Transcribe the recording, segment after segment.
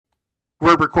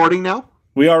We're recording now?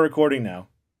 We are recording now.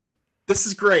 This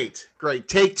is great. Great.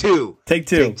 Take two. Take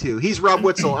two. Take two. He's Rob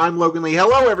Witzel. I'm Logan Lee.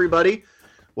 Hello, everybody.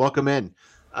 Welcome in.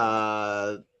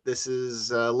 This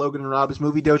is Logan and Rob's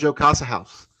Movie Dojo Casa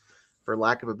House, for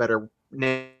lack of a better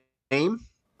name.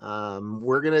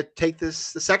 We're going to take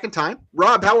this the second time.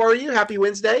 Rob, how are you? Happy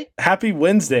Wednesday. Happy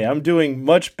Wednesday. I'm doing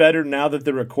much better now that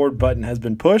the record button has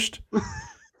been pushed.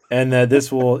 And that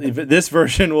this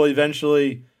version will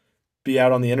eventually be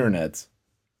out on the internet.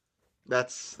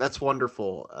 That's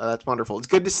wonderful. That's wonderful. It's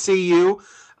good to see you.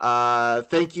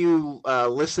 Thank you,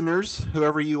 listeners,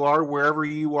 whoever you are, wherever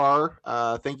you are.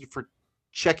 Thank you for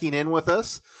checking in with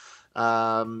us.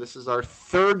 This is our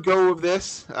third go of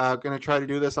this. Going to try to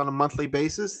do this on a monthly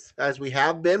basis, as we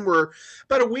have been. We're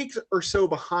about a week or so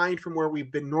behind from where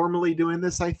we've been normally doing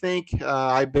this. I think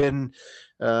I've been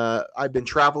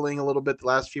traveling a little bit the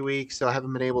last few weeks, so I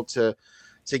haven't been able to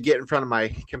get in front of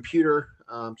my computer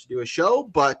to do a show,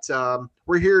 but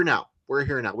we're here now.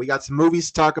 We got some movies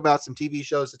to talk about, some TV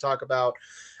shows to talk about.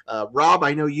 Rob,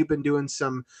 I know you've been doing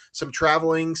some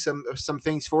traveling, some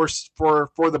things for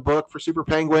the book for Super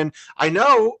Penguin. I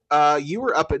know you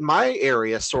were up in my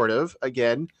area, sort of,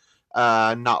 again,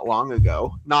 not long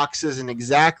ago. Knox isn't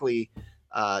exactly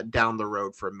down the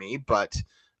road from me, but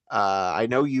I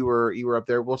know you were up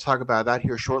there. We'll talk about that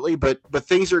here shortly. But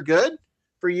things are good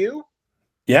for you.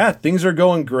 Yeah, things are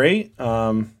going great.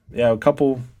 I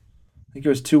think it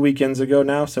was 2 weekends ago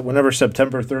now, so whenever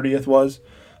September 30th was.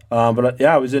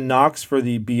 I was in Knox for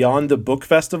the Beyond the Book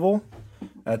Festival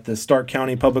at the Stark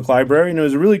County Public Library, and it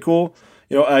was really cool.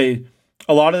 A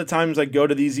lot of the times I go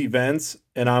to these events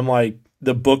and I'm like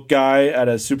the book guy at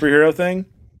a superhero thing,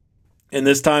 and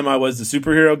this time I was the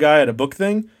superhero guy at a book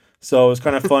thing, so it was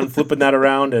kind of fun flipping that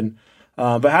around, and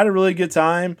but had a really good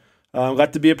time.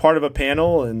 Got to be a part of a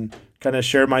panel and kind of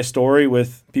share my story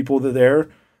with people that are there. It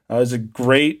was a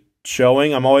great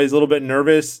showing. I'm always a little bit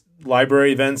nervous.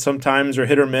 Library events sometimes are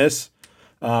hit or miss,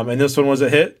 and this one was a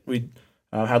hit. We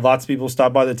had lots of people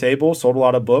stop by the table, sold a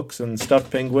lot of books and stuffed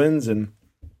penguins, and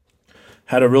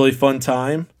had a really fun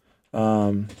time.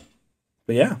 It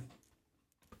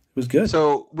was good.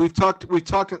 So we've talked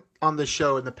on the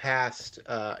show in the past,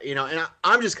 and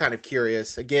I'm just kind of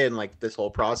curious again, like this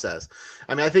whole process.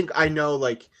 I mean, I think I know,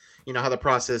 like, how the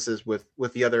process is with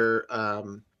the other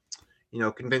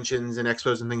conventions and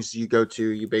expos and things you go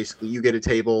to. You get a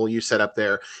table, you set up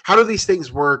there. How do these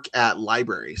things work at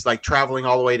libraries? Like traveling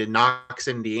all the way to Knox,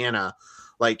 Indiana,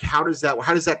 like how does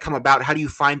that come about? How do you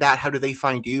find that? How do they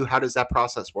find you? How does that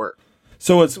process work?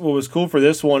 So what was cool for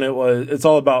this one, it's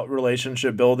all about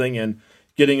relationship building and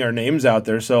getting our names out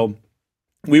there. So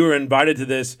we were invited to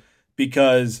this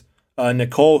because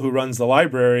Nicole, who runs the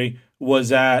library,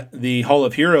 was at the Hall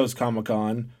of Heroes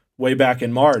Comic-Con way back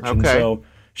in March. Okay. And so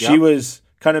she was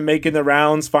kind of making the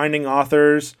rounds, finding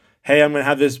authors. Hey, I'm going to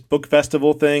have this book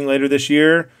festival thing later this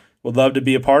year. Would love to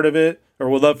be a part of it,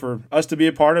 or would love for us to be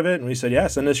a part of it. And we said, yeah,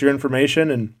 send us your information.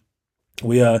 And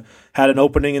we had an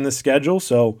opening in the schedule,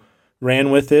 so ran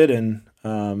with it. And,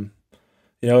 and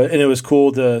it was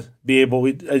cool to be able,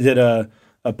 I did a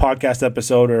podcast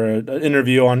episode or an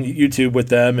interview on YouTube with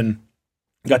them, and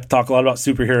got to talk a lot about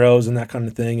superheroes and that kind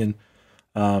of thing. And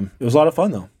it was a lot of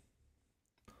fun, though.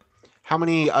 How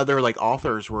many other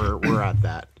authors were at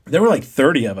that? There were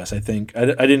 30 of us, I think. I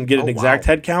didn't get an exact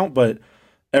head count, but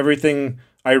everything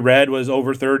I read was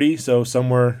over 30, so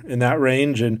somewhere in that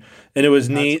range. And it was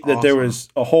neat that there was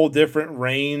a whole different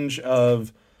range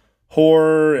of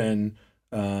horror and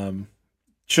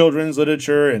children's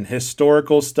literature and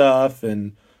historical stuff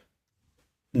and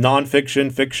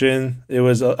nonfiction, fiction. It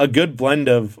was a good blend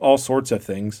of all sorts of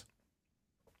things.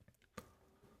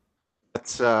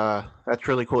 That's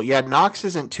really cool. Yeah, Knox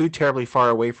isn't too terribly far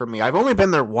away from me. I've only been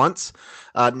there once.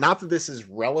 Not that this is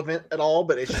relevant at all,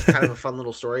 but it's just kind of a fun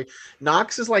little story.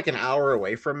 Knox is like an hour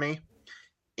away from me.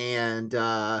 And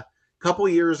a couple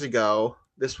years ago,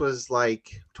 this was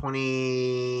like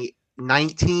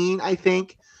 2019, I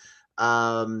think.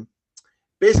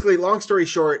 Basically, long story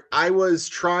short, I was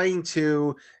trying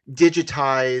to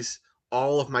digitize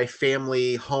all of my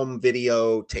family home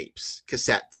video tapes,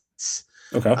 cassettes.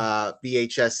 Okay.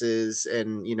 VHSs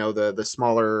and the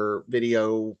smaller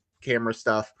video camera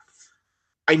stuff.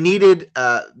 I needed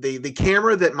the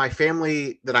camera that my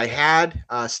family that I had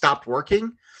stopped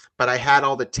working, but I had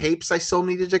all the tapes I still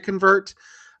needed to convert.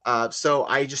 So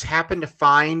I just happened to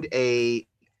find a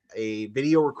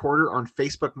video recorder on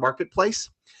Facebook Marketplace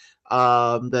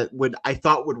that I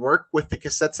thought would work with the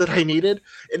cassettes that I needed,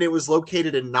 and it was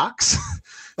located in Knox.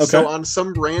 Okay. So on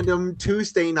some random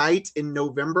Tuesday night in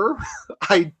November,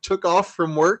 I took off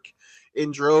from work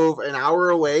and drove an hour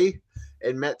away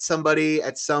and met somebody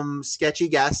at some sketchy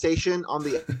gas station on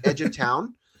the edge of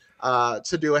town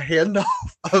to do a handoff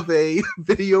of a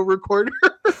video recorder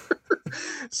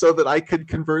so that I could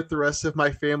convert the rest of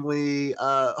my family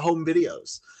home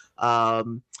videos.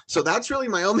 So that's really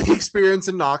my only experience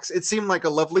in Knox. It seemed like a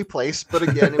lovely place, but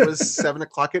again, it was 7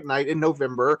 o'clock at night in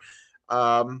November.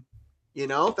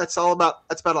 That's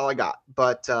about all I got.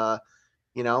 But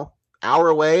hour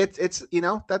away, it's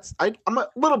I'm a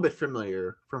little bit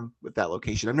familiar with that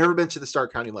location. I've never been to the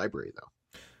Stark County Library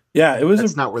though. Yeah,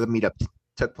 that's not where the meetup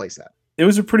took place at. It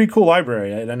was a pretty cool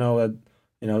library. I know that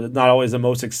not always the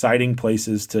most exciting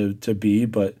places to be,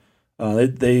 but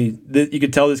they you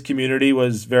could tell this community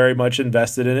was very much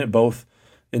invested in it, both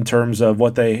in terms of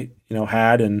what they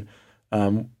had and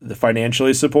the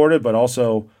financially supported, but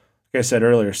also, like I said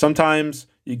earlier, sometimes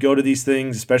you go to these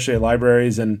things, especially at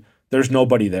libraries, and there's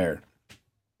nobody there.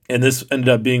 And this ended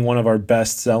up being one of our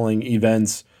best-selling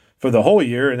events for the whole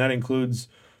year, and that includes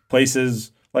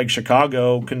places like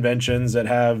Chicago conventions that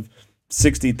have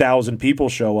 60,000 people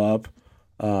show up.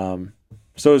 So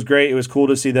it was great. It was cool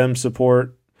to see them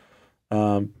support,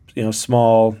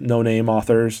 small, no-name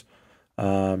authors.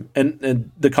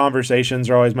 And the conversations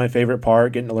are always my favorite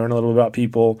part, getting to learn a little bit about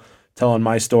people, telling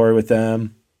my story with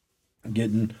them,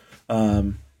 getting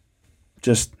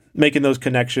just making those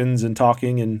connections and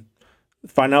talking, and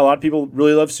find out a lot of people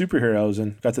really love superheroes,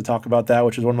 and got to talk about that,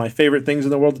 which is one of my favorite things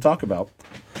in the world to talk about.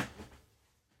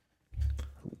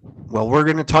 Well, we're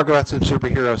going to talk about some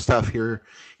superhero stuff here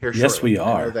shortly. Yes, we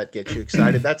are. I know that gets you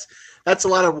excited. That's a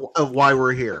lot of why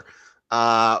we're here.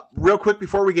 Real quick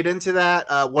before we get into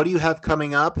that, what do you have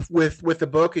coming up with the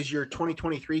book? Is your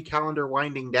 2023 calendar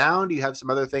winding down? Do you have some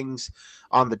other things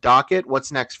on the docket?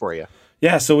 What's next for you?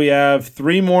 Yeah, so we have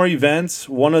 3 more events.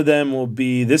 One of them will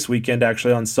be this weekend,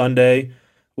 actually, on Sunday.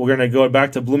 We're going to go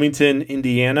back to Bloomington,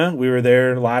 Indiana. We were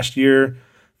there last year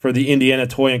for the Indiana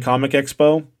Toy and Comic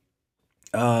Expo.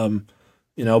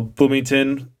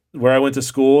 Bloomington, where I went to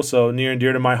school, so near and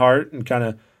dear to my heart, and kind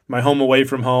of my home away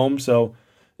from home. So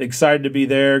excited to be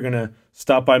there. Going to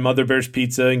stop by Mother Bear's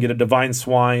Pizza and get a Divine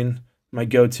Swine, my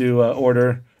go-to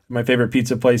order, my favorite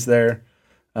pizza place there.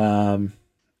 And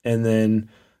then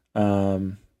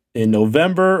in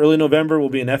early November, we'll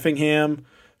be in Effingham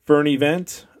for an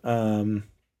event. I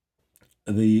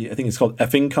think it's called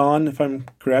EffingCon, if I'm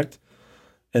correct.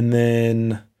 And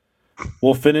then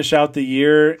we'll finish out the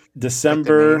year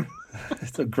December.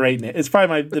 It's a great name. It's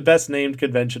probably the best named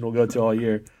convention we'll go to all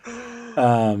year.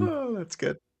 That's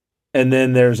good. And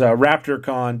then there's a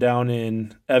RaptorCon down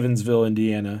in Evansville,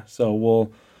 Indiana.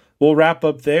 So we'll wrap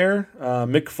up there.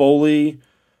 Mick Foley,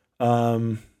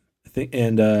 I think,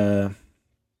 and a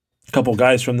couple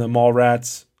guys from the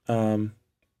Mallrats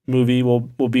movie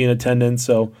will be in attendance.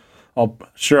 So I'll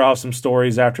have some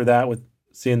stories after that with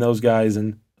seeing those guys,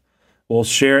 and we'll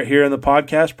share it here in the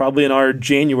podcast, probably in our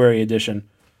January edition.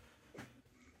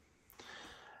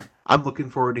 I'm looking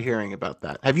forward to hearing about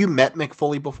that. Have you met Mick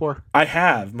Foley before? I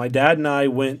have. My dad and I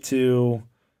went to,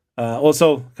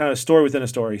 so kind of story within a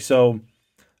story. So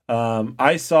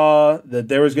I saw that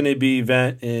there was going to be an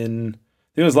event in,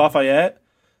 I think it was Lafayette,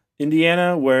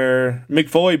 Indiana, where Mick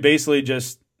Foley basically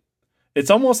it's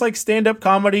almost like stand-up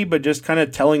comedy, but just kind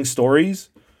of telling stories.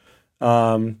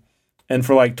 And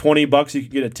for like $20, you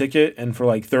could get a ticket, and for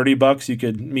like $30, you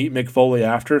could meet Mick Foley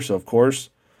after. So of course,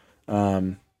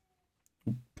 paid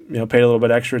a little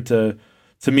bit extra to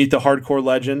meet the hardcore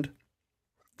legend.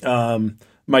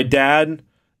 My dad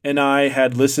and I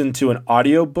had listened to an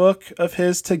audiobook of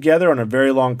his together on a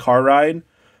very long car ride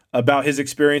about his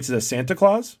experiences as Santa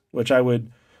Claus, which I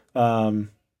would, Saint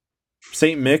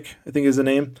Mick, I think is the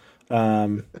name.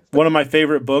 One of my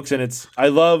favorite books, and I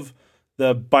love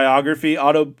the biography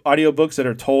audiobooks that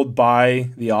are told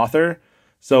by the author.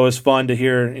 So it's fun to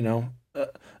hear,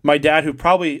 my dad, who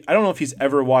probably, I don't know if he's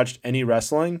ever watched any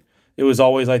wrestling. It was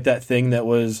always like that thing that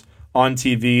was on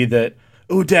TV that,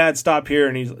 oh, Dad, stop here.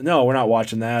 And he's, no, we're not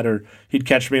watching that. Or he'd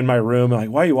catch me in my room and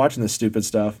like, why are you watching this stupid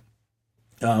stuff?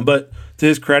 But to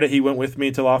his credit, he went with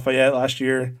me to Lafayette last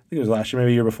year. I think it was last year,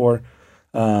 maybe a year before.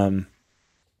 It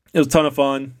was a ton of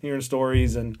fun hearing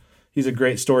stories, and he's a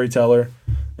great storyteller.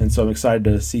 And so I'm excited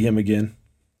to see him again.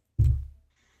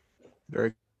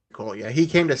 Very cool. Yeah, he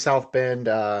came to South Bend.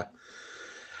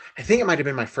 I think it might have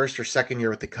been my first or second year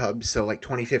with the Cubs. So like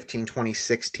 2015,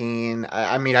 2016.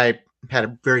 I had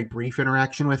a very brief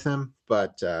interaction with him,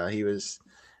 but he was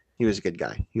a good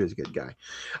guy.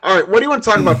 All right. What do you want to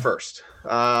talk about first?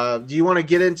 Do you want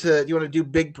to do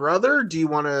Big Brother? Do you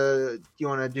want to do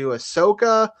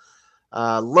Ahsoka?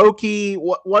 Loki,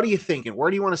 what are you thinking? Where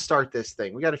do you want to start this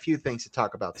thing? We got a few things to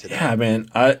talk about today. Yeah, man.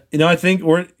 I think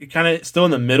we're kind of still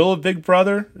in the middle of Big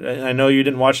Brother. I know you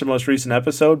didn't watch the most recent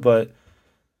episode, but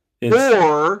it's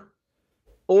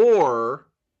or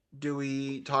do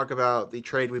we talk about the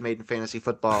trade we made in fantasy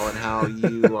football and how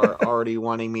you are already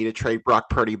wanting me to trade Brock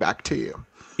Purdy back to you?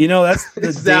 That's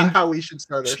is that how we should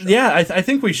start our show? Yeah, I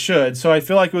think we should. So I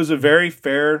feel like it was a very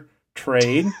fair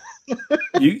trade.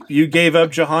 You gave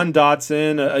up Jahan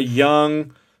Dotson, a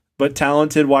young but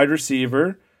talented wide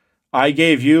receiver. I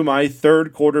gave you my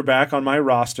third quarterback on my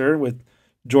roster with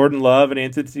Jordan Love and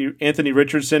Anthony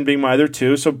Richardson being my other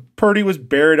two. So Purdy was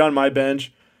buried on my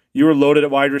bench. You were loaded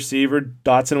at wide receiver.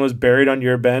 Dotson was buried on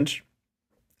your bench.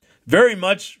 Very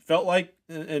much felt like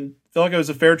it was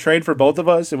a fair trade for both of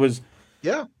us. It was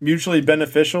mutually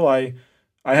beneficial. I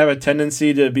have a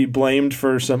tendency to be blamed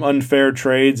for some unfair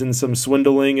trades and some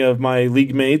swindling of my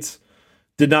league mates.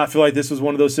 Did not feel like this was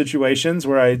one of those situations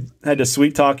where I had to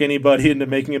sweet talk anybody into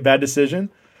making a bad decision.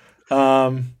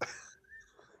 And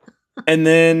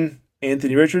then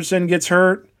Anthony Richardson gets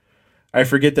hurt. I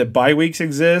forget that bye weeks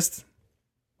exist.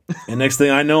 And next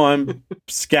thing I know, I'm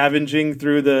scavenging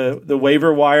through the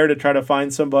waiver wire to try to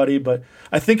find somebody. But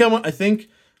I think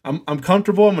I'm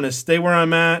comfortable. I'm going to stay where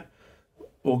I'm at.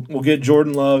 We'll get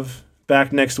Jordan Love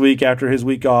back next week after his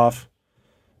week off,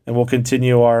 and we'll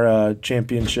continue our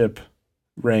championship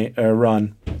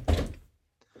run.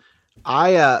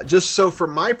 I just so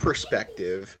from my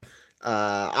perspective,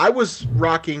 I was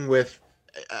rocking with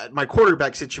my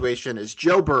quarterback situation is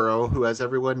Joe Burrow, who, as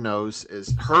everyone knows,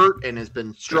 is hurt and has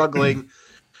been struggling.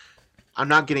 I'm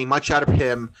not getting much out of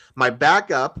him. My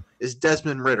backup is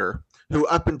Desmond Ridder, who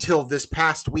up until this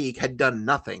past week had done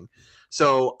nothing.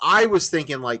 So I was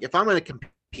thinking, like, if I'm going to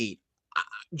compete,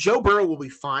 Joe Burrow will be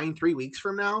fine 3 weeks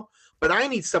from now, but I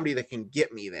need somebody that can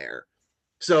get me there.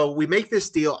 So we make this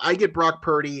deal. I get Brock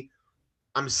Purdy.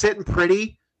 I'm sitting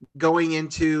pretty going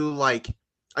into, like,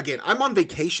 again, I'm on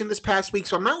vacation this past week,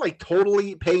 so I'm not, like,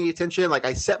 totally paying attention. Like,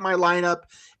 I set my lineup.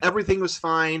 Everything was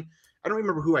fine. I don't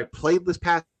remember who I played this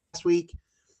past week.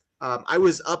 I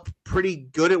was up pretty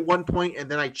good at one point, and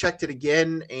then I checked it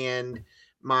again, and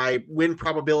my win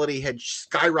probability had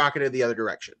skyrocketed the other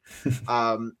direction.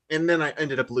 And then I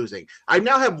ended up losing. I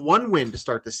now have one win to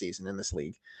start the season in this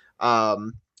league.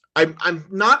 I'm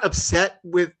not upset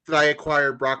with that I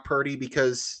acquired Brock Purdy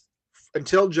because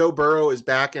until Joe Burrow is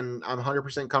back and I'm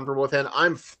 100% comfortable with him,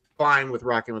 I'm fine with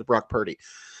rocking with Brock Purdy.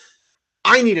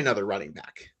 I need another running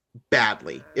back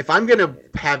badly. If I'm going to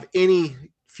have any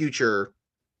future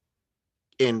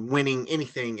in winning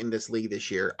anything in this league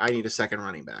this year, I need a second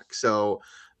running back. So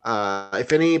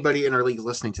if anybody in our league is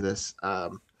listening to this,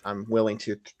 I'm willing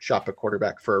to shop a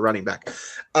quarterback for a running back.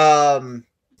 But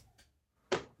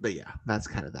yeah, that's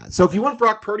kind of that. So if you want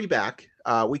Brock Purdy back,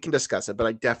 we can discuss it, but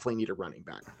I definitely need a running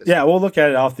back. Yeah, we'll look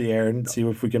at it off the air and see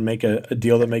if we can make a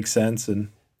deal that makes sense and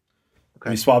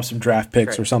maybe swap some draft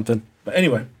picks or something. But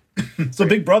anyway, so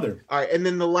Big Brother. All right, and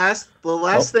then the last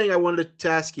thing I wanted to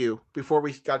ask you before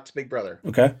we got to Big Brother.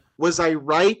 Okay. Was I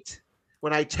right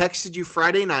when I texted you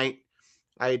Friday night?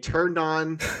 I turned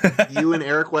on you and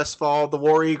Eric Westfall, the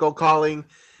War Eagle, calling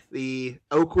the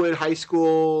Oakwood High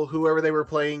School, whoever they were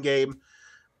playing game.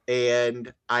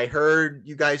 And I heard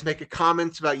you guys make a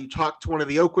comment about you talked to one of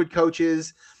the Oakwood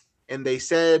coaches and they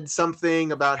said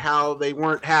something about how they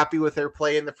weren't happy with their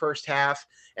play in the first half.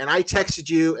 And I texted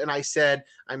you and I said,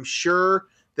 I'm sure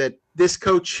that this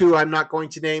coach, who I'm not going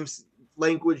to name,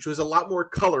 language was a lot more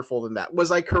colorful than that.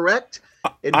 Was I correct?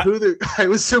 And I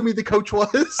was assuming the coach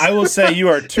was. I will say you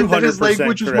are 200% his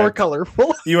language correct. Was more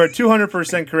colorful. You are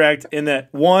 200% correct in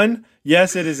that, one,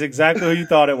 yes, it is exactly who you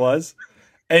thought it was.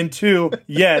 And two,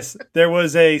 yes, there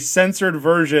was a censored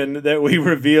version that we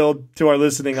revealed to our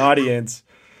listening audience.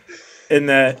 In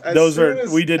that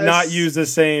we did not use the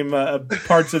same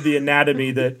parts of the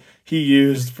anatomy that he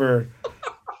used for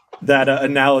that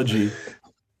analogy.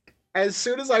 As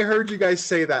soon as I heard you guys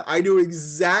say that, I knew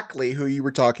exactly who you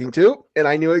were talking to, and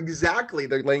I knew exactly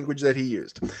the language that he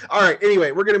used. All right,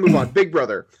 anyway, we're going to move on. Big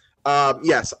Brother.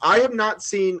 Yes, I have not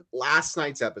seen last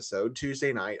night's episode,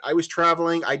 Tuesday night. I was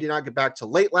traveling. I did not get back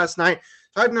till late last night.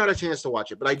 So I have not had a chance to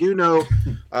watch it, but I do know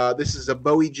this is a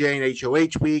Bowie Jane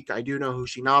HOH week. I do know who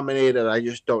she nominated. I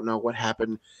just don't know what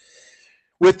happened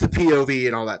with the POV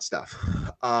and all that stuff.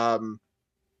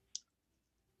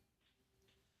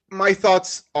 My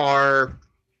thoughts I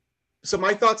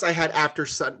had after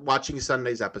watching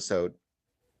Sunday's episode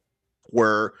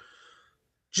were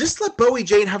just let Bowie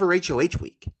Jane have her HOH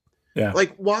week. Yeah.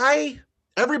 Like, why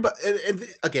everybody, and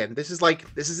again, this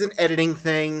is an editing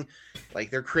thing. Like,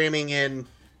 they're cramming in,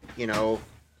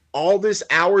 all this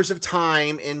hours of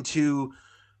time into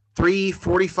 3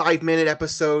 45-minute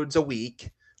episodes a week.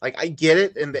 Like, I get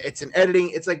it, and it's an editing,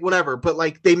 it's like whatever, but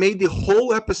like they made the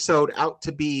whole episode out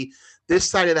to be this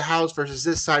side of the house versus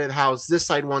this side of the house. This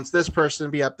side wants this person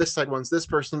to be up, this side wants this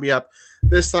person to be up.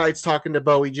 This side's talking to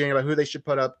Bowie Jane about who they should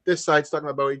put up. This side's talking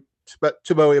about Bowie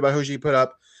to Bowie about who she put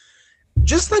up.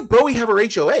 Just let Bowie have her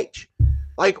HOH.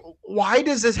 Like, why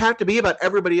does this have to be about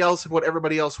everybody else and what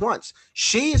everybody else wants?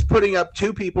 She is putting up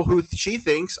two people who she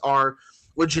thinks are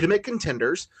legitimate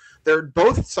contenders. They're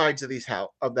both sides of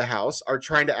the house are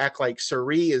trying to act like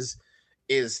Suri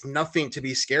is nothing to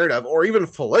be scared of, or even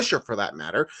Felicia for that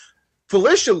matter.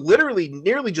 Felicia literally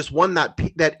nearly just won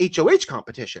that HOH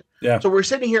competition. Yeah. So we're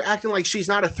sitting here acting like she's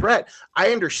not a threat.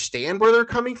 I understand where they're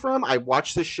coming from. I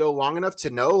watched this show long enough to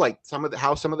know like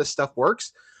how some of this stuff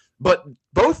works. But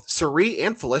both Suri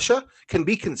and Felicia can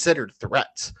be considered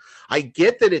threats. I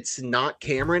get that it's not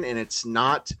Cameron and it's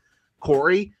not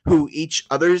Corey who each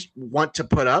others want to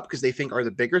put up because they think are the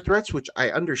bigger threats, which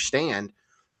I understand.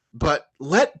 But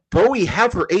let Bowie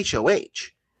have her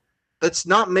HOH. Let's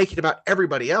not make it about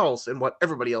everybody else and what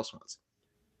everybody else wants.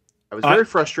 I was very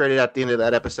frustrated at the end of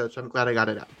that episode, so I'm glad I got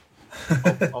it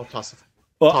out. I'll toss it.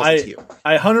 Well, I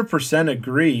 100%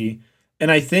 agree,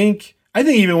 and I think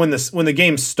even when the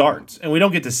game starts, and we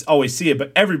don't get to always see it,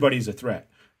 but everybody's a threat.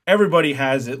 Everybody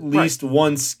has at least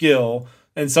one skill,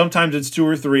 and sometimes it's two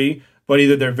or three, but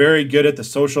either they're very good at the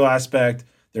social aspect,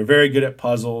 they're very good at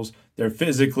puzzles, they're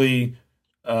physically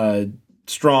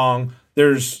strong.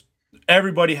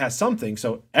 Everybody has something,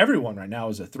 so everyone right now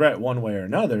is a threat one way or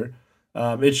another.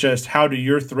 It's just how do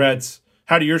your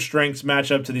strengths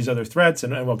match up to these other threats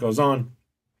and what goes on.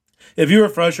 If you were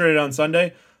frustrated on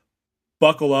Sunday,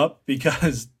 buckle up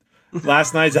because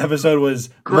last night's episode was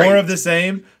more of the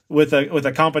same with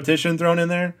a competition thrown in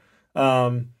there.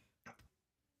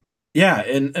 Yeah,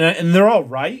 and they're all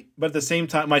right, but at the same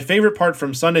time, my favorite part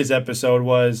from Sunday's episode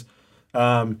was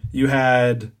you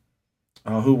had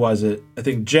who was it? I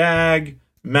think Jag,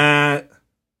 Matt,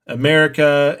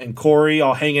 America, and Corey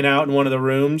all hanging out in one of the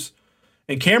rooms,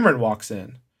 and Cameron walks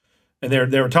in, and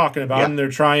they were talking about him. They're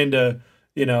trying to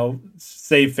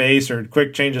save face or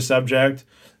quick change of subject,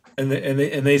 and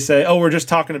they say, "Oh, we're just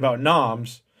talking about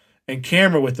noms," and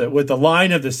Cameron with the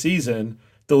line of the season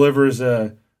delivers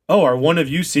 "Oh, are one of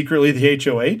you secretly the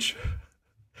HOH?"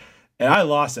 And I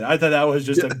lost it. I thought that was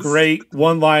just a great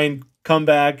one-line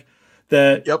comeback.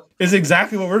 That is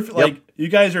exactly what we're like. You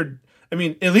guys are. I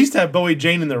mean, at least have Bowie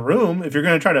Jane in the room if you're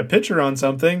going to try to pitch her on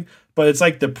something. But it's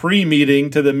like the pre-meeting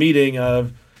to the meeting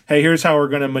of, hey, here's how we're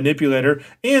going to manipulate her.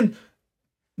 And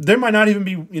there might not even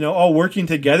be, all working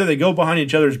together. They go behind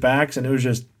each other's backs, and it was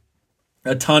just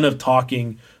a ton of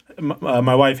talking.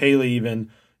 My wife Haley even,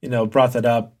 brought that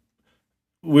up.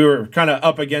 We were kind of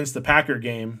up against the Packer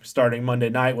game starting Monday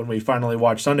night when we finally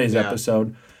watched Sunday's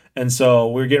episode. And so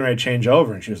we were getting ready to change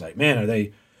over, and she was like, man,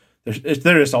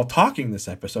 they're just all talking this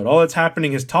episode. All that's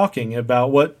happening is talking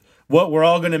about what we're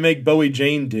all going to make Bowie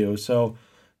Jane do. So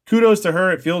kudos to her.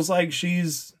 It feels like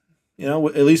she's, at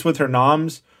least with her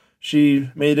noms, she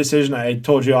made a decision. I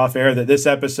told you off air that this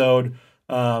episode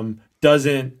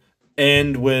doesn't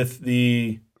end with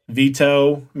the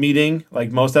veto meeting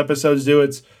like most episodes do.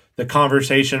 It's the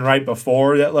conversation right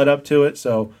before that led up to it.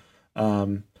 So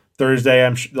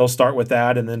Thursday, they'll start with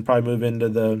that and then probably move into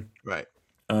the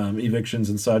evictions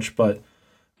and such. But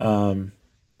I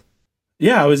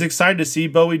was excited to see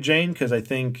Bowie Jane because I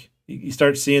think you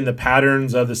start seeing the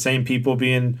patterns of the same people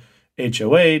being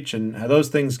HOH and how those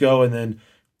things go. And then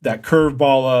that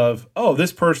curveball of, oh,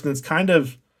 this person that's kind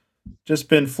of just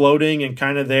been floating and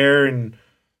kind of there and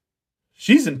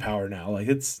she's in power now. Like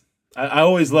I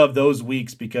always love those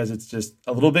weeks because it's just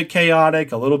a little bit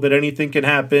chaotic, a little bit anything can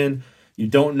happen. You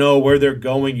don't know where they're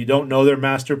going. You don't know their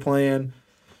master plan.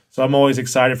 So I'm always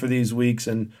excited for these weeks.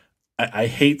 And I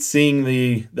hate seeing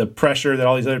the pressure that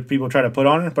all these other people try to put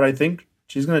on her, but I think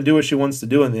she's going to do what she wants to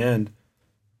do in the end.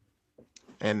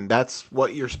 And that's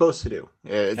what you're supposed to do.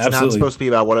 It's not supposed to be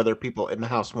about what other people in the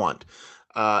house want.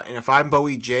 And if I'm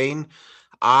Bowie Jane,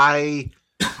 I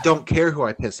don't care who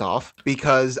I piss off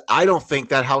because I don't think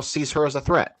that house sees her as a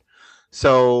threat.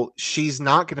 So she's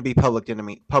not going to be public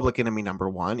enemy number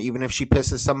one, even if she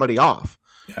pisses somebody off.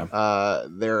 Yeah.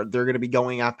 They're going to be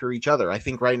going after each other. I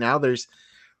think right now there's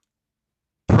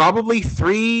probably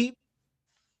 3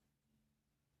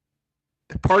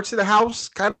 parts of the house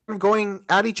kind of going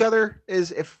at each other.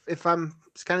 Is if I'm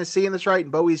kind of seeing this right,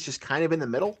 and Bowie's just kind of in the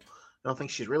middle. I don't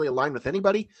think she's really aligned with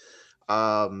anybody.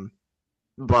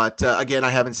 But again, I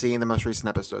haven't seen the most recent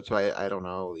episode, so I don't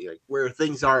know where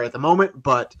things are at the moment.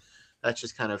 But that's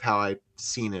just kind of how I've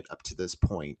seen it up to this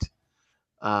point.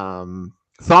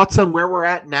 Thoughts on where we're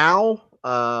at now?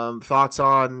 Thoughts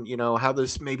on how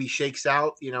this maybe shakes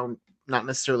out? Not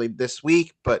necessarily this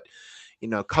week, but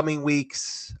coming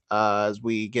weeks as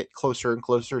we get closer and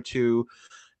closer to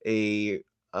a,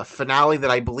 a finale that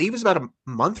I believe is about a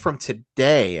month from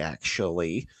today.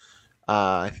 Actually,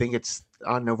 I think it's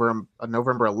on November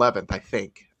 11th. I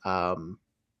think.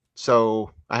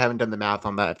 So I haven't done the math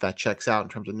on that. If that checks out in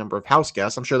terms of number of house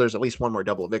guests, I'm sure there's at least one more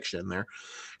double eviction in there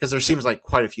because there seems like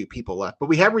quite a few people left. But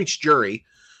we have reached jury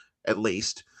at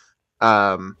least.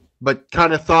 But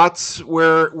kind of thoughts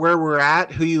where we're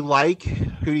at, who you like,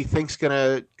 who do you think's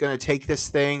gonna take this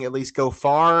thing at least go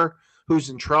far, who's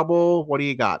in trouble, what do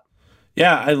you got?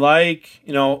 Yeah, I like,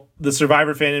 the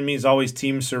Survivor fan in me is always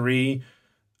Team Cerie.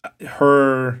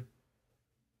 Her,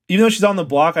 even though she's on the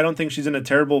block, I don't think she's in a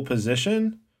terrible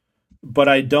position, but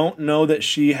I don't know that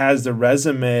she has the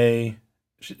resume.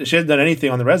 She hasn't done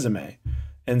anything on the resume.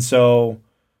 And so,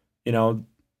 you know,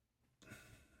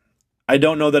 I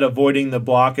don't know that avoiding the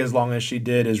block as long as she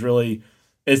did is really,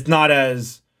 it's not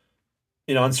as,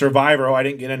 in Survivor, I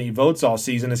didn't get any votes all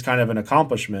season is kind of an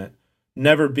accomplishment.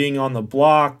 Never being on the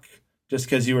block just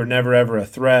because you were never ever a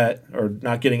threat or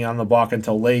not getting on the block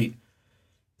until late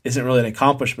isn't really an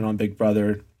accomplishment on Big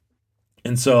Brother.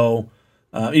 And so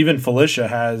even Felicia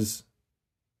has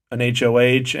an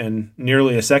HOH and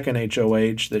nearly a second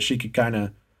HOH that she could kind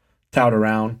of tout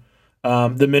around.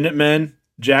 The Minutemen,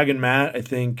 Jag and Matt, I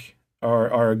think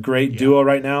are a great duo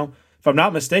right now. If I'm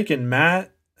not mistaken,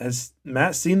 has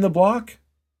Matt seen the block?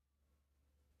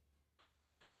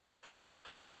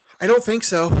 I don't think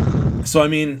so. So, I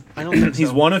mean, I don't think he's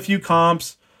so. won a few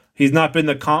comps. He's not been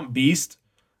the comp beast.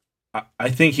 I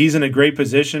think he's in a great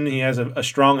position. He has a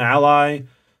strong ally.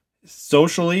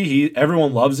 Socially,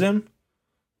 everyone loves him.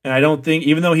 And I don't think,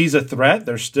 even though he's a threat,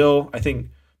 there's still, I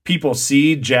think people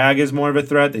see Jag as more of a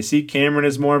threat. They see Cameron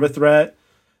as more of a threat.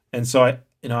 And so,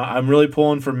 I'm really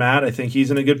pulling for Matt. I think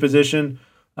he's in a good position.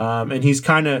 And you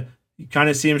kind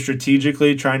of see him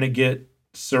strategically trying to get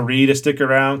Cerie to stick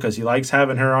around because he likes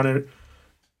having her on it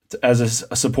as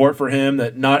a support for him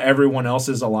that not everyone else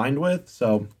is aligned with.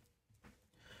 So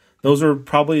those are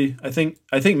probably, I think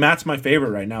Matt's my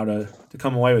favorite right now to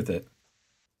come away with it.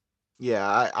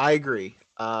 Yeah, I agree.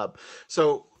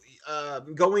 So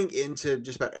going into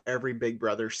just about every Big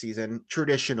Brother season,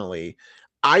 traditionally,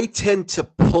 I tend to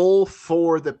pull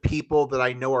for the people that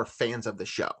I know are fans of the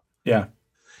show. Yeah.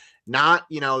 Not,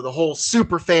 the whole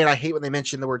super fan. I hate when they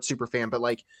mention the word super fan, but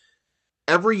like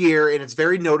every year, and it's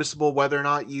very noticeable whether or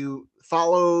not you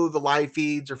follow the live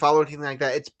feeds or follow anything like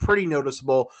that, it's pretty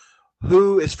noticeable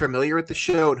who is familiar with the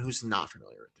show and who's not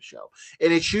familiar with the show.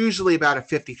 And it's usually about a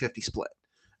 50-50 split.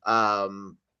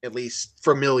 At least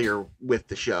familiar with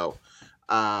the show.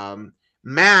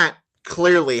 Matt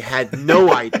clearly had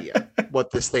no idea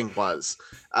what this thing was.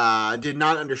 Did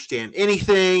not understand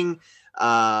anything.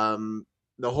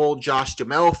 The whole Josh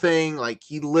Duhamel thing, like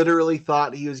he literally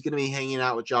thought he was going to be hanging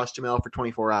out with Josh Duhamel for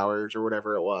 24 hours or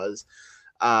whatever it was.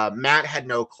 Matt had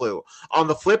no clue. On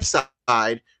the flip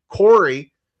side,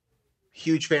 Corey,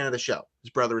 huge fan of the show. His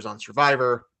brother was on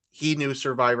Survivor. He knew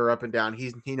Survivor up and down.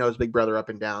 He knows Big Brother up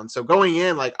and down. So going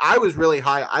in, like I was really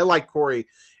high. I like Corey,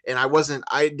 and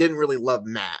I didn't really love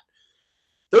Matt.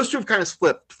 Those two have kind of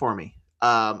flipped for me.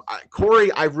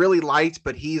 Corey, I really liked,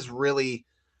 but he's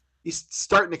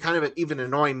starting to kind of even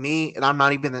annoy me, and I'm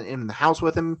not even in the house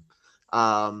with him.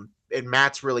 And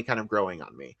Matt's really kind of growing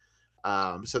on me.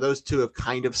 So those two have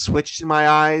kind of switched in my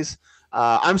eyes.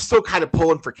 I'm still kind of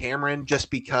pulling for Cameron just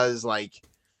because, like,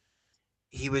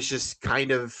 he was just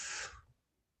kind of,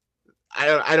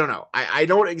 I don't know. I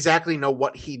don't exactly know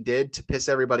what he did to piss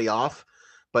everybody off,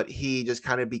 but he just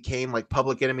kind of became like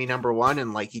public enemy number one,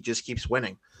 and like he just keeps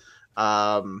winning.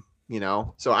 So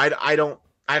I don't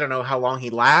know how long he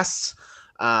lasts,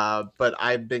 but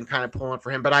I've been kind of pulling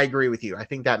for him. But I agree with you. I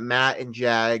think that Matt and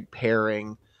Jag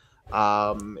pairing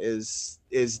is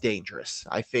dangerous.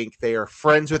 I think they are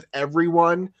friends with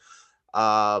everyone.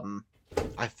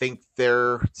 I think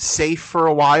they're safe for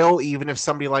a while, even if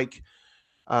somebody like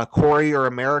Corey or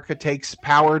America takes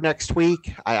power next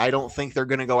week. I don't think they're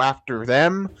going to go after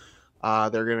them.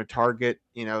 They're going to target,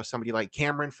 somebody like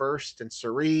Cameron first and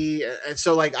Cerie. And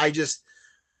so, like,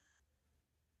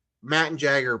 Matt and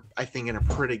Jag are, I think, in a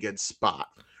pretty good spot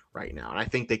right now. And I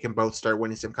think they can both start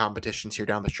winning some competitions here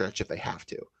down the stretch if they have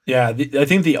to. Yeah, I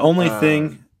think the only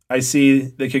thing I see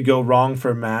that could go wrong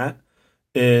for Matt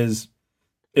is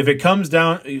if it comes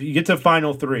down, you get to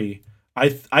final three,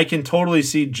 I can totally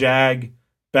see Jag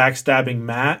backstabbing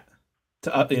Matt.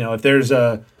 If there's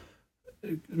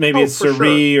maybe it's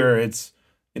Cerie or it's,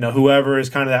 whoever is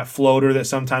kind of that floater that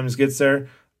sometimes gets there.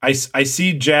 I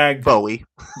see Jag Bowie.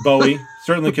 Bowie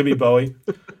certainly could be Bowie.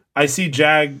 I see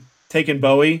Jag taking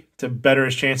Bowie to better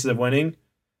his chances of winning, and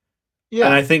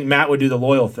Yeah, I think Matt would do the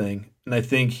loyal thing, and I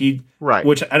think he, right.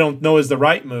 which I don't know is the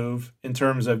right move in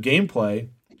terms of gameplay,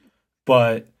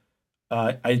 but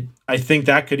I think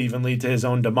that could even lead to his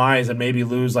own demise and maybe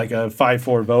lose like a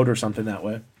 5-4 vote or something that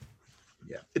way.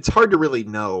 Yeah, it's hard to really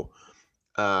know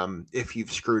if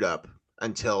you've screwed up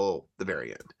until the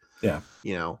very end. Yeah,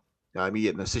 You know, I mean,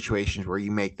 in the situations where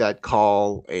you make that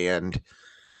call and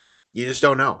you just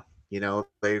don't know.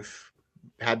 They've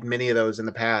had many of those in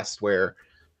the past where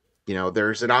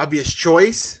there's an obvious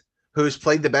choice who's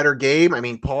played the better game. I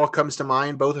mean, Paul comes to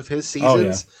mind, both of his oh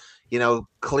yeah, seasons,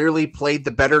 clearly played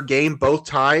the better game both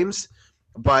times,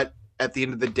 but at the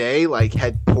end of the day, like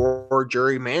had poor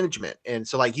jury management. And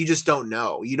so like, you just don't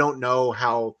know. You don't know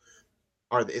how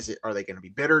are they going to be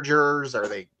bitter jurors? Are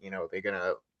they going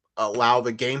to allow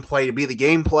the gameplay to be the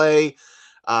gameplay?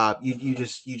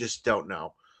 You just don't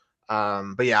know.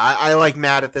 But yeah, I like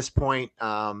Matt at this point.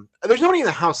 There's nobody in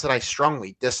the house that I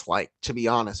strongly dislike, to be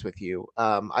honest with you.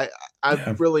 I yeah,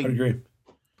 I really agree.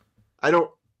 I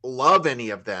don't love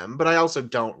any of them, but I also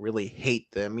don't really hate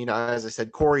them. As I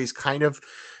said, Corey's kind of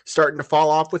starting to fall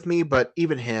off with me, but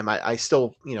even him, I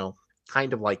still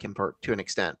kind of like him to an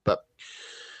extent. But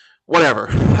whatever.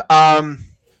 Um,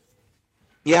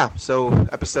 yeah. So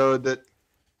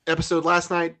episode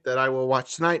last night that I will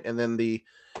watch tonight, and then the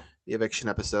eviction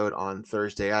episode on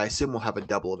Thursday. I assume we'll have a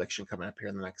double eviction coming up here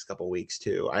in the next couple of weeks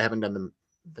too. I haven't done them.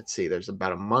 Let's see. There's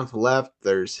about a month left.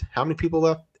 There's how many people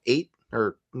left? 8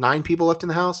 or 9 people left in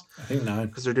the house I think 9.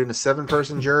 because they're doing a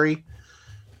 7-person jury.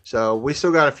 So we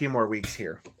still got a few more weeks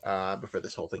here before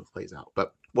this whole thing plays out.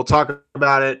 But we'll talk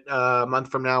about it a month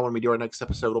from now when we do our next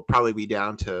episode. It'll probably be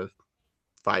down to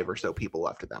 5 or so people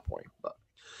left at that point. But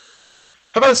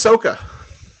how about Ahsoka?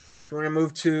 We're going to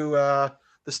move to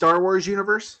the Star Wars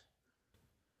universe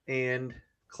and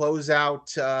close out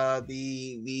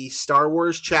the Star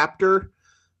Wars chapter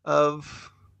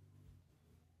of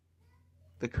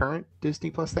the current Disney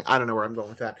Plus thing. I don't know where I'm going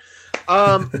with that.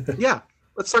 Yeah,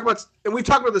 let's talk about. And we've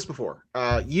talked about this before.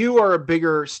 You are a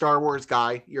bigger Star Wars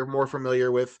guy. You're more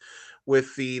familiar with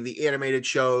the animated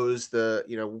shows,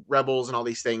 the Rebels and all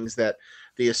these things that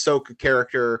the Ahsoka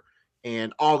character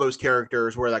and all those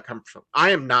characters where that comes from.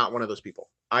 I am not one of those people.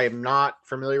 I am not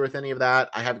familiar with any of that.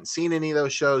 I haven't seen any of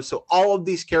those shows. So all of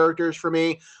these characters for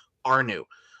me are new.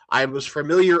 I was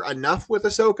familiar enough with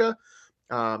Ahsoka.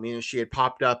 She had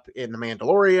popped up in The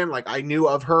Mandalorian. Like I knew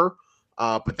of her,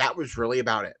 but that was really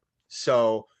about it.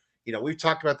 So, we've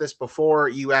talked about this before.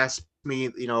 You asked me,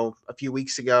 a few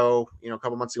weeks ago, a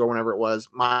couple months ago, whenever it was,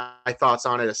 my thoughts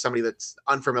on it as somebody that's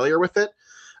unfamiliar with it.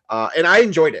 And I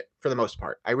enjoyed it for the most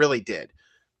part. I really did.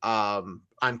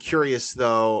 I'm curious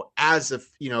though, as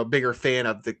a bigger fan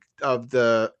of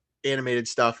the animated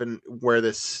stuff and where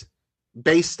this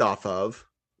based off of.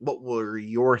 What were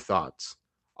your thoughts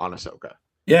on Ahsoka?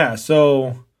 Yeah,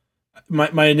 so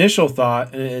my initial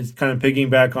thought, and it's kind of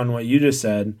piggyback on what you just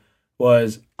said,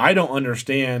 was I don't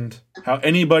understand how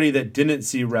anybody that didn't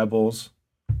see Rebels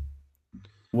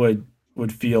would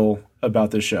feel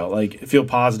about this show, like feel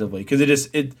positively, because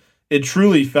it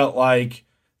truly felt like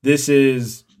this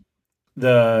is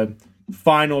the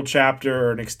final chapter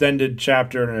or an extended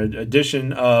chapter and an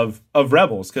edition of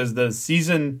Rebels, because the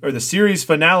season or the series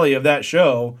finale of that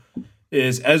show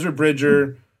is Ezra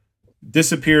Bridger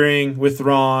disappearing with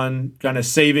Thrawn, kind of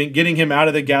getting him out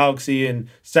of the galaxy and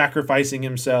sacrificing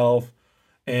himself,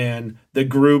 and the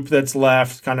group that's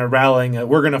left kind of rallying,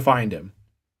 we're going to find him.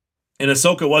 And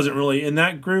Ahsoka wasn't really in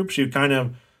that group. She kind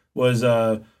of was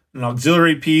an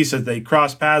auxiliary piece as they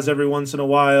crossed paths every once in a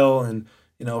while. And,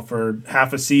 for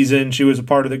half a season, she was a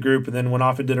part of the group and then went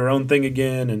off and did her own thing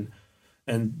again.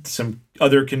 And some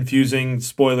other confusing,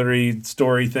 spoilery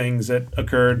story things that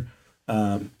occurred.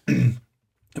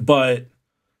 But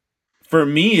for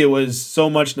me, it was so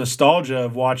much nostalgia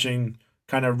of watching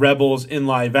kind of Rebels in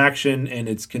live action, and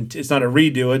it's not a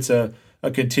redo, it's a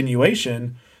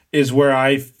continuation, is where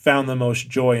I found the most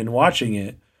joy in watching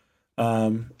it.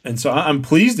 And so I'm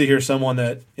pleased to hear someone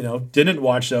that didn't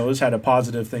watch those had a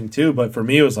positive thing too. But for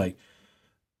me, it was like,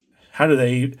 how do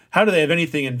they have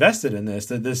anything invested in this?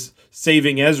 That this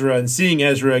saving Ezra and seeing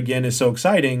Ezra again is so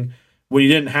exciting when you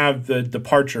didn't have the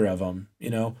departure of him,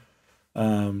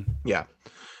 Yeah,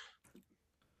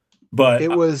 But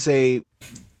it was a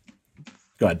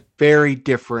go ahead. very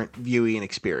different viewing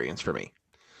experience for me.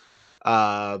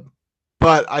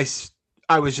 But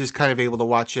I was just kind of able to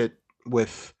watch it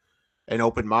with an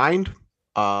open mind.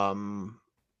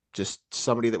 Just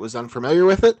somebody that was unfamiliar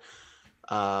with it.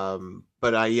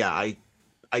 But I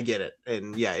I get it,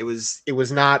 and yeah, it was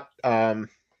not. I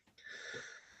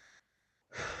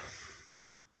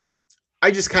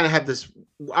just kind of had this.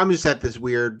 I'm just at this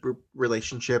weird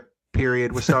relationship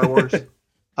period with Star Wars.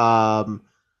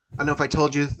 I don't know if I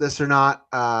told you this or not,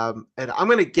 and I'm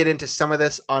going to get into some of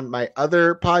this on my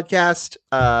other podcast.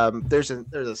 There's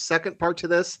a second part to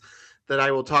this that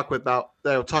I will talk about.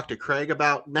 That I will talk to Craig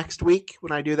about next week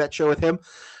when I do that show with him.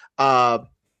 Uh,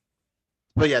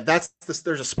 but yeah, that's this.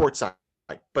 There's a sports side,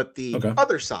 but the Okay.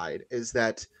 other side is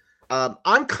that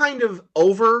I'm kind of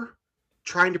over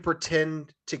trying to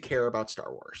pretend to care about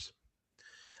Star Wars.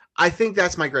 I think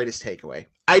that's my greatest takeaway.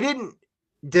 I didn't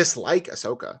dislike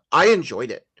Ahsoka. I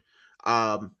enjoyed it.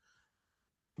 Um,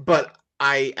 but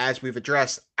as we've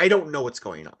addressed, I don't know what's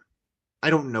going on. I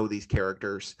don't know these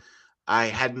characters. I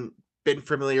hadn't been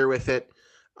familiar with it.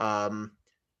 Um,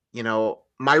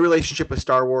 my relationship with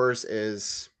Star Wars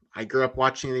is I grew up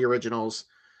watching the originals.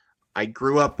 I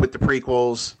grew up with the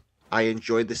prequels. I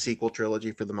enjoyed the sequel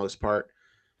trilogy for the most part.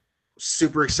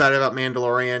 Super excited about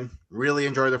Mandalorian. Really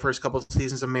enjoyed the first couple of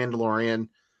seasons of Mandalorian.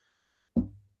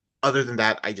 Other than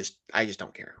that, I just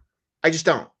don't care. I just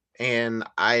don't. And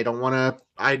I don't want to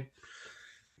I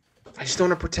just don't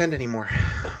want to pretend anymore.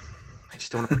 I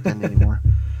just don't want to pretend anymore.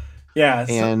 Yeah.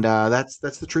 And that's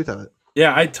the truth of it.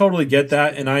 Yeah, I totally get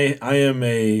that, and I am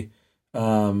a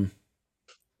um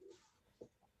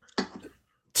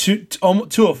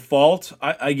to a fault.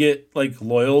 I get like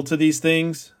loyal to these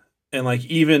things, and like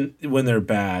even when they're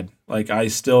bad, like I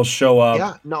still show up.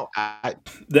 Yeah, no,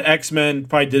 The X-Men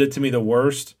probably did it to me the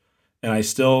worst, and I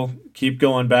still keep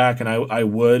going back, and I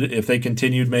would if they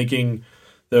continued making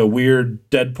the weird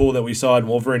Deadpool that we saw in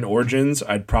Wolverine Origins,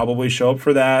 I'd probably show up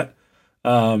for that.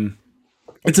 Um,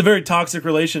 it's a very toxic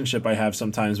relationship I have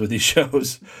sometimes with these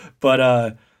shows, but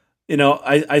I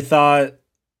thought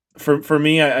for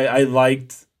me I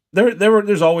liked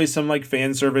there's always some like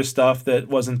fan service stuff that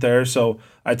wasn't there. So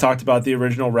I talked about the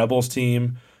original Rebels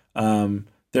team.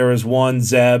 There was one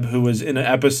Zeb who was in an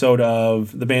episode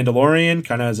of The Mandalorian,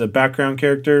 kind of as a background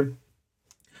character.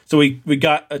 So we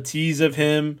got a tease of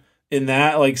him in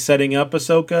that, like setting up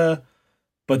Ahsoka,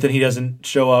 but then he doesn't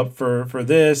show up for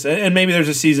this. And maybe there's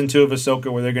a season 2 of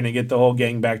Ahsoka where they're going to get the whole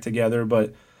gang back together.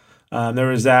 But there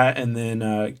was that, and then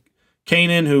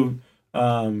Kanan, who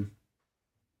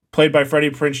played by Freddie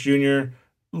Prinze Jr.,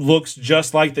 looks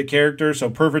just like the character, so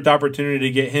perfect opportunity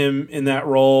to get him in that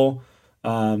role.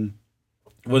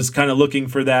 Was kind of looking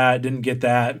for that, didn't get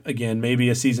that. Again, maybe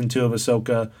a season 2 of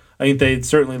Ahsoka. I think they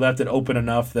certainly left it open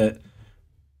enough that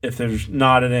if there's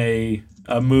not a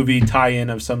movie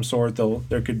tie-in of some sort,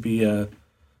 there could be a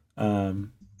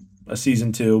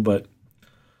season 2. But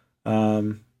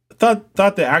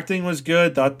thought the acting was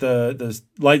good. Thought the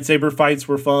lightsaber fights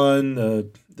were fun. The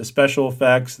special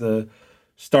effects, the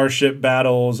starship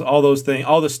battles, all those things,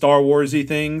 all the Star Warsy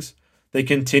things, they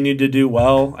continued to do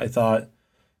well. I thought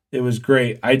it was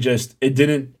great. It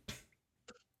didn't.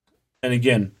 And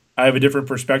again, I have a different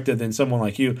perspective than someone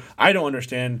like you. I don't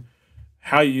understand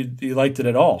how you liked it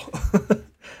at all.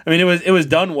 I mean, it was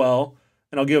done well,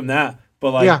 and I'll give them that.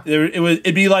 But like, Yeah.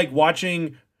 it'd be like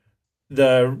watching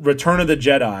the Return of the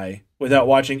Jedi without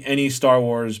watching any Star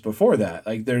Wars before that.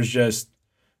 Like, there's just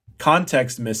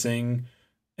context missing,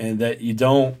 and that you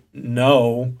don't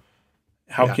know.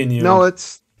 How yeah. can you? No,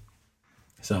 it's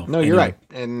So no, you're right,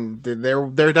 and there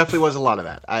definitely was a lot of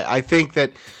that. I think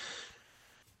that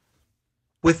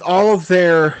with all of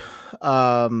their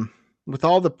with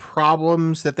all the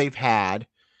problems that they've had,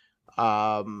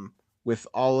 with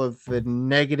all of the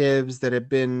negatives that have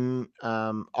been,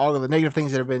 all of the negative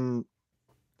things that have been,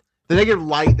 the negative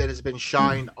light that has been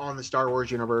shined on the Star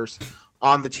Wars universe,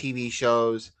 on the TV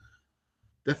shows,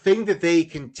 the thing that they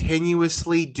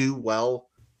continuously do well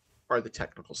are the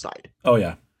technical side. Oh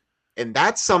yeah. And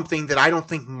that's something that I don't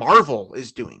think Marvel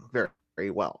is doing very, very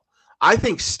well. I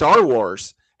think Star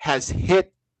Wars has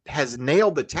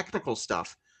nailed the technical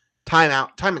stuff time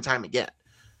and time again.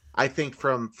 I think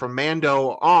from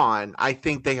Mando on, I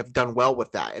think they have done well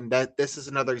with that. And that this is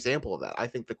another example of that. I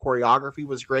think the choreography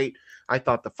was great. I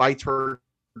thought the fights were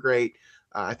great.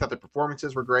 I thought the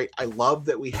performances were great. I love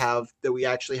that we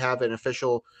actually have an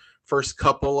official first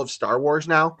couple of Star Wars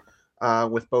now.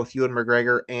 With both Ewan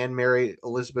McGregor and Mary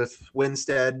Elizabeth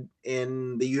Winstead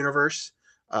in the universe.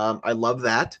 I love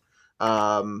that.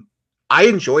 I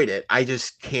enjoyed it. I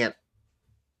just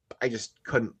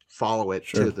couldn't follow it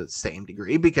to the same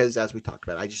degree because, as we talked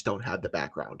about, I just don't have the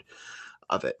background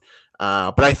of it.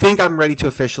 But I think I'm ready to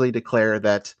officially declare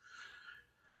that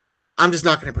I'm just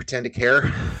not going to pretend to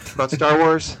care about Star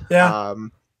Wars. Yeah.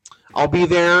 I'll be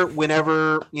there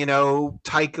whenever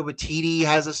Taika Waititi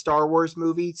has a Star Wars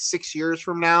movie 6 years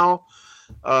from now,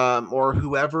 or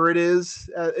whoever it is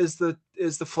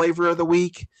the flavor of the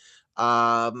week.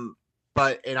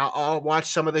 But I'll watch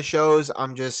some of the shows.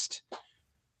 I'm just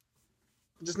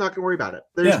not gonna worry about it.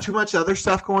 There's Yeah. too much other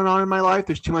stuff going on in my life.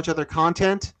 There's too much other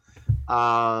content.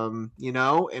 And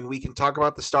we can talk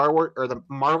about the Star Wars or the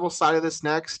Marvel side of this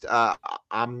next.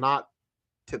 I'm not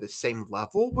to the same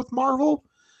level with Marvel,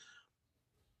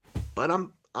 but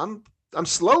I'm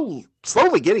slowly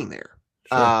getting there.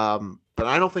 Sure. But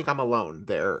I don't think I'm alone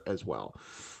there as well.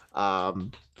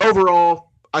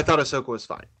 Overall, I thought Ahsoka was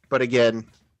fine, but again,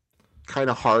 kind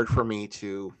of hard for me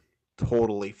to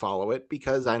totally follow it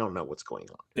because I don't know what's going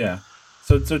on. Yeah.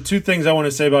 So two things I want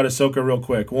to say about Ahsoka real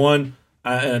quick. One,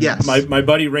 and my, Yes, my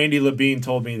buddy Randy Levine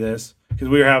told me this because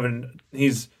we were having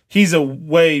he's a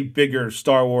way bigger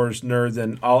Star Wars nerd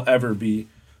than I'll ever be,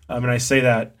 and I say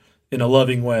that in a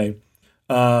loving way.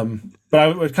 But I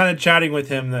was kind of chatting with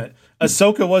him that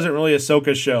Ahsoka wasn't really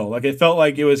Ahsoka's show. Like it felt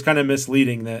like it was kind of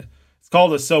misleading that it's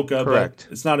called Ahsoka, but correct.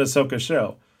 it's not Ahsoka's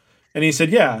show. And he said,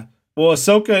 yeah, well,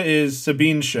 Ahsoka is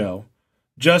Sabine's show,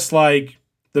 just like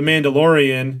The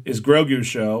Mandalorian is Grogu's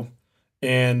show,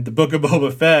 and the Book of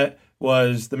Boba Fett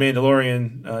was The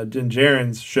Mandalorian Din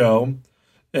Djarin's show,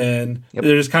 and Yep.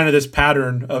 there's kind of this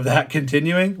pattern of that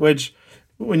continuing. Which,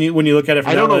 when you look at it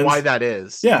from I that don't know lens, why that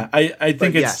is. yeah, I think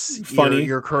But it's yes, funny.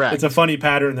 you're It's a correct. funny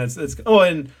pattern. And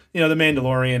The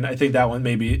Mandalorian. I think that one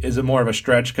maybe is a more of a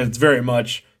stretch because it's very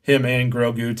much him and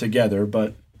Grogu together,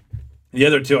 but the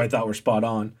other two I thought were spot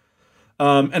on.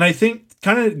 And I think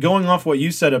kind of going off what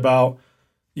you said about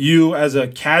you as a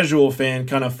casual fan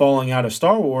kind of falling out of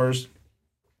Star Wars,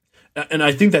 and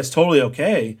I think that's totally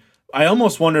okay. I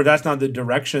almost wonder if that's not the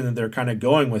direction that they're kind of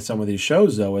going with some of these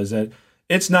shows, though, is that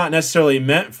it's not necessarily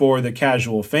meant for the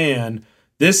casual fan.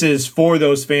 This is for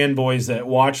those fanboys that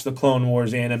watch the Clone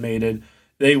Wars animated.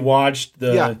 They watched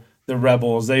Yeah. the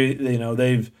Rebels.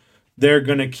 They're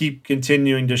gonna keep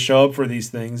continuing to show up for these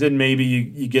things, and maybe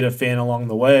you get a fan along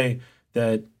the way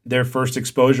that their first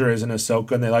exposure is in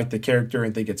Ahsoka and they like the character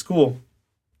and think it's cool.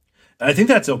 And I think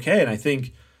that's okay, and I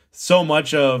think so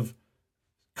much of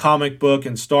comic book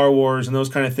and Star Wars and those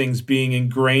kind of things being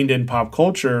ingrained in pop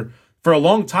culture. For a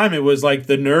long time, it was like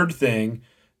the nerd thing,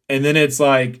 and then it's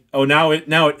like, oh, now it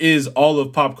is all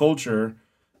of pop culture,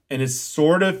 and it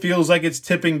sort of feels like it's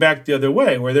tipping back the other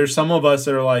way. Where there's some of us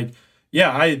that are like, yeah,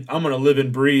 I'm gonna live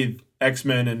and breathe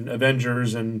X-Men and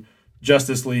Avengers and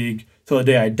Justice League till the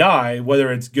day I die,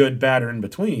 whether it's good, bad, or in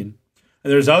between.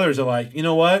 And there's others that are like, you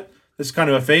know what, this is kind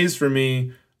of a phase for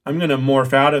me. I'm gonna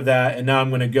morph out of that, and now I'm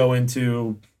gonna go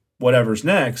into whatever's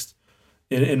next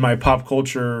in my pop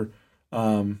culture.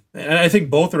 And I think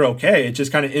both are okay. It's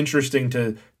just kind of interesting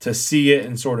to see it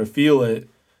and sort of feel it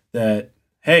that,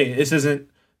 hey, this isn't,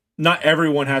 not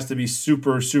everyone has to be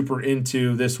super, super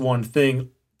into this one thing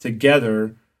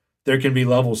together. There can be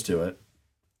levels to it.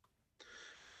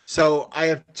 So I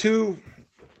have two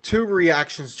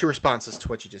reactions, two responses to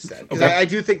what you just said because Okay. I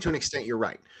do think to an extent you're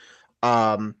right,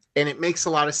 and it makes a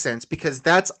lot of sense because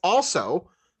that's also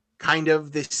kind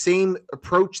of the same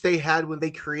approach they had when they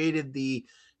created the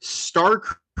Star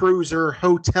Cruiser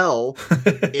Hotel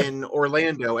in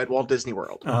Orlando at Walt Disney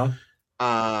World. uh-huh.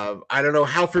 I don't know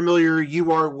how familiar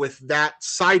you are with that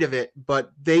side of it,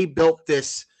 but they built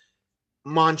this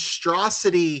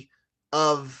monstrosity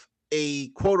of a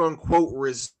quote unquote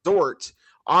resort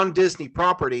on Disney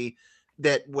property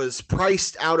that was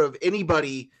priced out of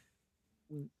nearly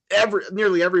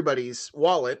everybody's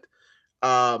wallet.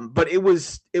 But it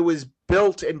was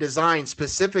built and designed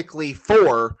specifically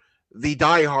for the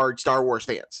diehard Star Wars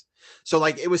fans. So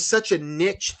like it was such a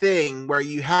niche thing where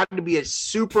you had to be a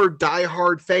super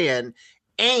diehard fan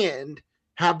and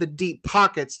have the deep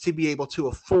pockets to be able to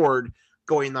afford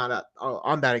going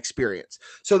on that experience.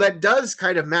 So that does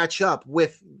kind of match up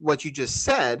with what you just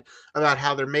said about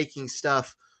how they're making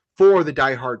stuff for the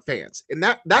diehard fans. And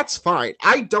that's fine.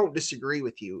 I don't disagree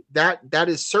with you. That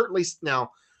is certainly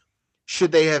now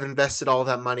should they have invested all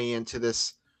that money into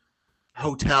this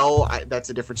hotel, that's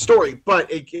a different story, but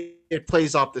it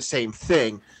plays off the same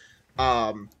thing.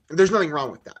 There's nothing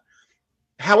wrong with that.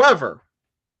 However,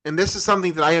 and this is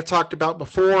something that I have talked about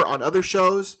before on other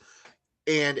shows,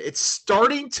 and it's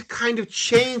starting to kind of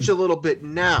change a little bit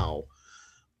now,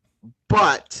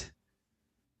 but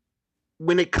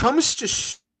when it comes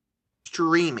to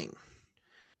streaming,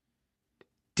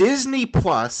 Disney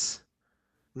Plus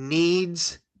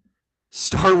needs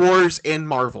Star Wars and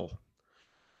Marvel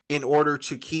in order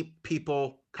to keep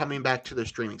people coming back to their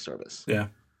streaming service. Yeah.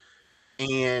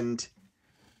 And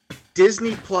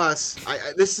Disney Plus,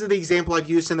 this is the example I've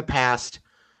used in the past,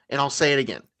 and I'll say it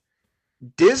again.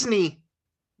 Disney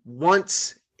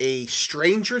wants a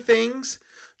Stranger Things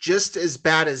just as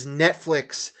bad as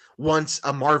Netflix wants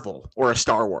a Marvel or a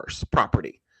Star Wars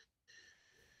property.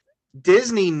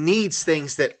 Disney needs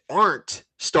things that aren't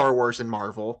Star Wars and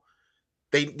Marvel.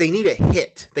 They need a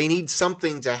hit. They need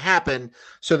something to happen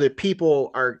so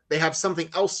that they have something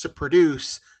else to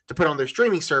produce to put on their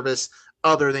streaming service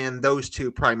other than those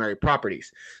two primary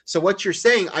properties. So what you're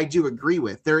saying, I do agree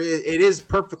with. It is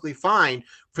perfectly fine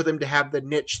for them to have the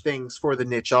niche things for the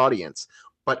niche audience,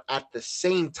 but at the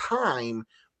same time,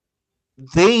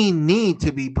 they need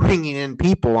to be bringing in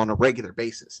people on a regular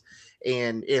basis.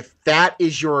 And if that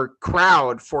is your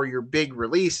crowd for your big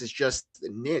release, is just the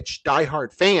niche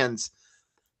diehard fans,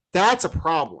 that's a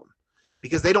problem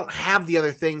because they don't have the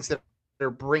other things that are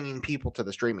bringing people to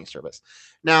the streaming service.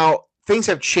 Now, things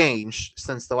have changed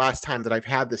since the last time that I've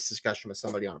had this discussion with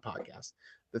somebody on a podcast.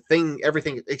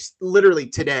 Everything, it's literally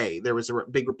today, there was a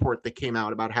big report that came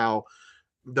out about how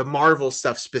the Marvel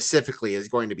stuff specifically is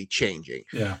going to be changing.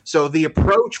 Yeah. So the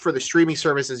approach for the streaming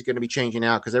service is going to be changing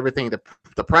out because everything,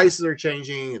 the prices are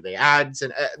changing, the ads,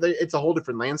 and it's a whole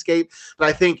different landscape. But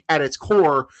I think at its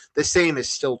core, the same is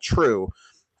still true,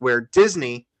 where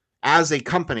Disney, as a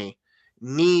company,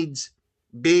 needs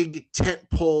big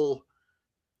tentpole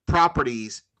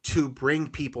properties to bring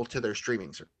people to their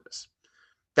streaming service.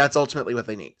 That's ultimately what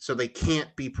they need. So they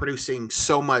can't be producing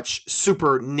so much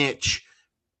super niche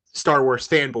Star Wars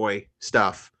fanboy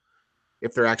stuff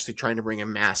if they're actually trying to bring a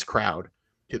mass crowd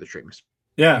to the streamers.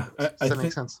 Yeah, Does that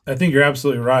make sense? I think you're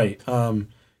absolutely right.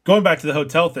 Going back to the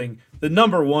hotel thing, the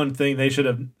number one thing they should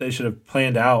have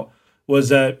planned out was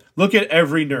that look at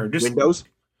every nerd. Just Windows.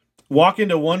 Walk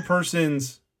into one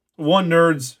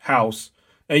nerd's house,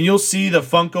 and you'll see the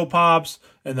Funko Pops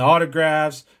and the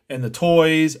autographs and the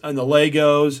toys and the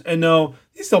Legos. And no,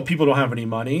 these people don't have any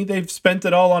money. They've spent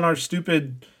it all on our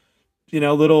stupid,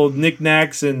 little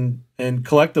knickknacks and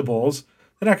collectibles.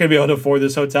 They're not going to be able to afford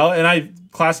this hotel. And I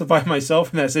classify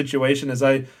myself in that situation as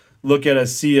I look at a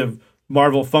sea of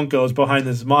Marvel Funkos behind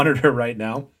this monitor right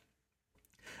now.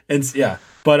 And yeah,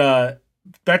 but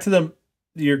back to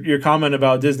your comment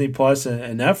about Disney Plus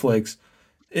and Netflix.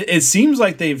 It seems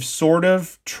like they've sort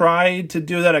of tried to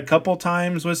do that a couple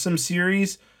times with some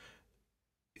series,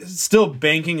 still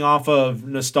banking off of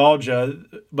nostalgia,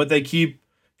 but they keep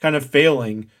kind of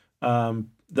failing.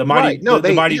 The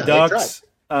Mighty Ducks,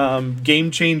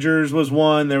 Game Changers was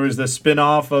one. There was the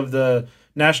spin-off of the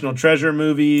National Treasure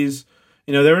movies.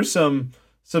 There was some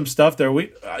stuff there.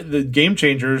 The Game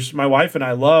Changers, my wife and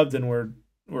I loved, and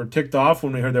were ticked off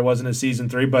when we heard there wasn't a season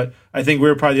 3. But I think we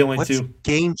were probably the only two.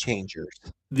 Game Changers?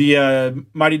 The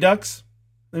Mighty Ducks.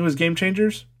 I think it was Game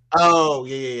Changers. Oh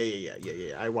yeah.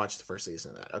 I watched the first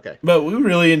season of that. Okay, but we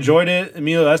really enjoyed it.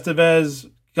 Emilio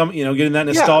Estevez, getting that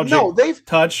nostalgic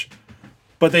touch.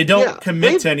 But they don't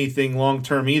commit to anything long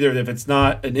term either. If it's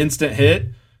not an instant hit,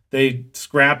 they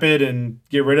scrap it and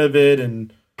get rid of it.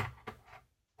 And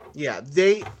yeah,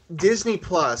 Disney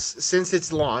Plus, since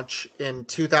its launch in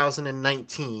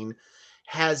 2019,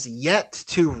 has yet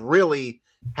to really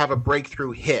have a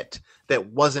breakthrough hit that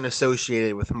wasn't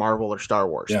associated with Marvel or Star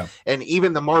Wars. Yeah. And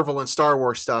even the Marvel and Star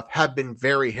Wars stuff have been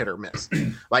very hit or miss.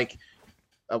 Like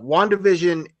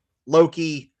WandaVision,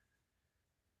 Loki,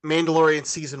 Mandalorian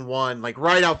season 1, like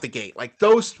right out the gate. Like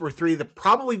those were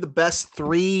probably the best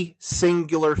 3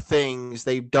 singular things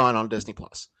they've done on Disney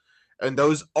Plus. And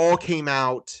those all came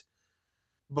out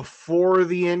before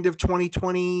the end of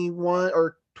 2021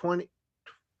 or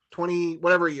 2020,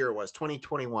 whatever year it was,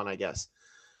 2021, I guess.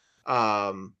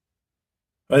 I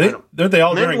think they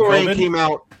all during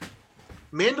COVID?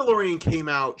 Mandalorian came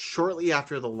out shortly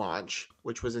after the launch,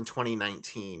 which was in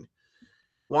 2019.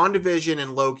 WandaVision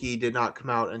and Loki did not come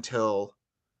out until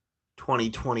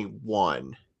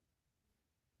 2021.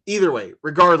 Either way,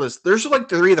 regardless, those are like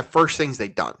 3 of the first things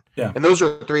they've done. Yeah. And those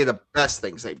are 3 of the best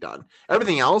things they've done.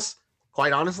 Everything else,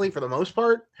 quite honestly, for the most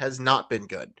part, has not been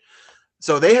good.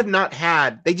 So they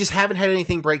just haven't had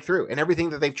anything break through. And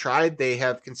everything that they've tried, they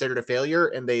have considered a failure,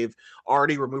 and they've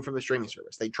already removed from the streaming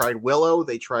service. They tried Willow.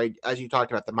 They tried, as you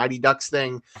talked about, the Mighty Ducks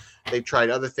thing. They've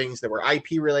tried other things that were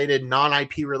IP related,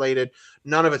 non-IP related.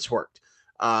 None of it's worked.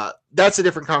 That's a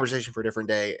different conversation for a different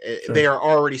day. Sure. They are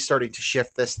already starting to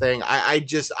shift this thing. I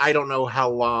don't know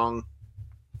how long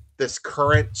this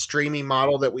current streaming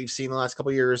model that we've seen the last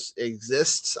couple of years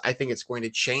exists. I think it's going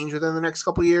to change within the next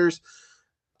couple of years.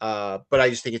 But I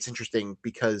just think it's interesting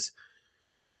because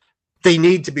they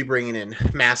need to be bringing in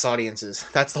mass audiences.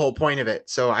 That's the whole point of it.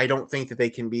 So I don't think that they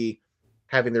can be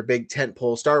having their big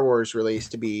tentpole Star Wars release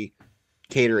to be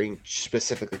catering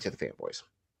specifically to the fanboys.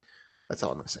 That's all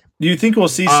I'm going to say. Do you think we'll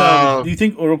see some? Do you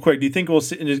think, real quick? Do you think we'll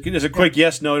see? Just a quick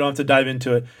yes, no. Don't have to dive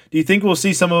into it. Do you think we'll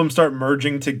see some of them start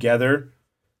merging together?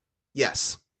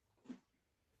 Yes.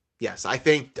 Yes, I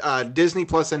think Disney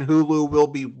Plus and Hulu will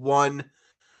be one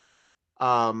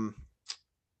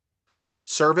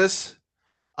service.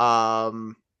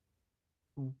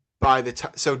 By the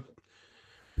time, so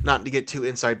not to get too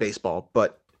inside baseball,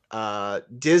 but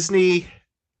Disney,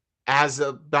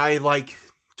 by like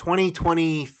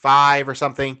 2025 or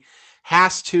something,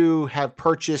 has to have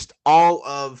purchased all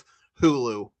of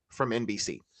Hulu from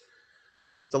NBC.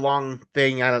 It's a long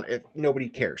thing. Nobody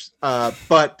cares,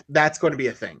 but that's going to be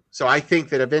a thing. So I think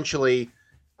that eventually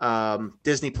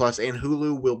Disney Plus and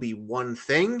Hulu will be one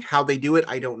thing. How they do it,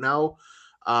 I don't know.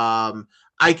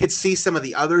 I could see some of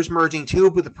the others merging too,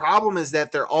 but the problem is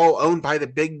that they're all owned by the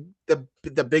big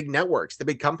networks, the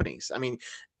big companies. I mean,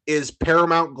 is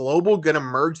Paramount Global going to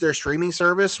merge their streaming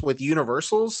service with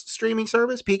Universal's streaming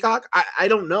service, Peacock? I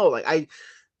don't know.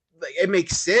 It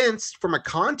makes sense from a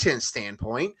content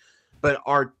standpoint, but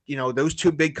are those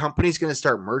two big companies going to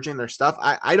start merging their stuff?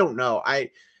 I don't know.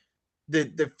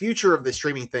 The future of the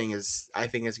streaming thing I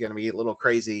think is going to be a little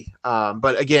crazy.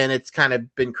 But again, it's kind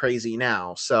of been crazy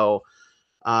now. So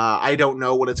I don't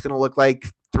know what it's going to look like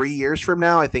 3 years from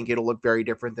now. I think it'll look very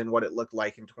different than what it looked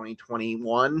like in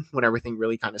 2021 when everything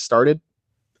really kind of started.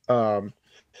 But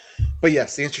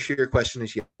yes, the answer to your question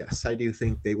is yes. I do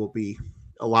think they will be,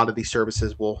 a lot of these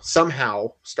services will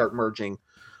somehow start merging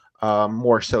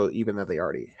more so even than they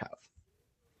already have.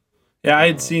 Yeah, I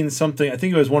had seen something. I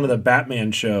think it was one of the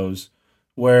Batman shows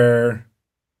where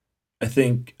I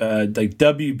think like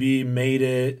WB made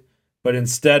it, but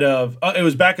instead of it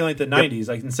was back in like the 90s.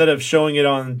 Like instead of showing it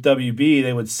on WB,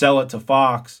 they would sell it to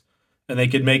Fox, and they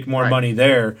could make more money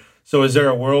there. So is there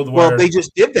a world where they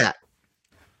just did that?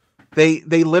 They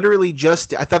literally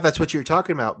just. I thought that's what you were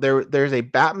talking about. There's a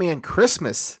Batman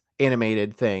Christmas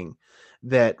animated thing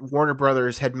that Warner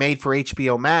Brothers had made for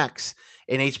HBO Max,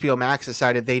 and HBO Max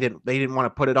decided they didn't want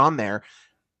to put it on there.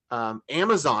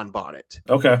 Amazon bought it.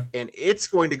 Okay. And it's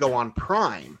going to go on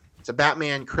Prime. It's a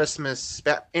Batman Christmas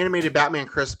animated Batman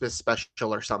Christmas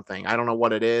special or something. I don't know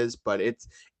what it is, but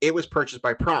it was purchased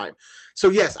by Prime. So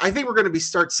yes, I think we're going to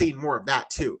start seeing more of that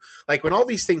too. Like when all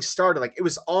these things started, like it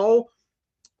was all.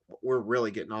 We're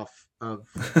really getting off of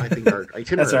I think our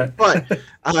itinerary, That's right. but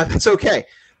that's okay.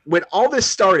 When all this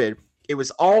started, it was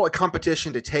all a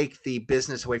competition to take the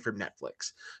business away from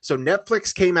Netflix. So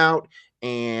Netflix came out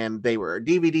and they were a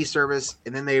DVD service,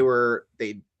 and then they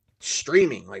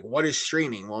streaming. Like, what is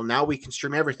streaming? Well, now we can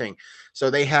stream everything. So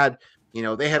they had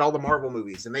all the Marvel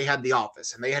movies, and they had The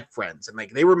Office, and they had Friends, and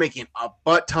like they were making a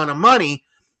butt ton of money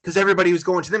because everybody was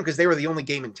going to them because they were the only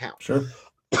game in town. Sure.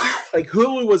 Like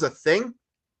Hulu was a thing,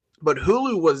 but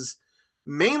Hulu was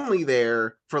mainly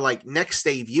there for like next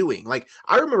day viewing. Like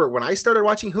I remember when I started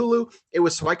watching Hulu, it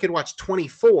was so I could watch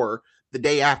 24 the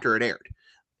day after it aired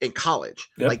in college.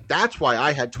 Yep. Like that's why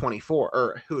I had 24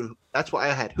 or Hulu. That's why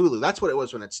I had Hulu. That's what it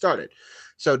was when it started.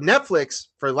 So Netflix,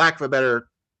 for lack of a better,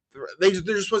 there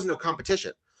just wasn't no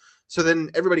competition. So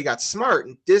then everybody got smart,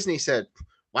 and Disney said,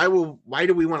 why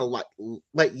do we want to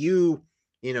let you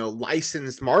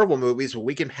licensed Marvel movies? Well,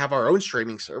 we can have our own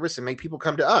streaming service and make people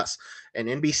come to us. And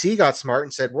NBC got smart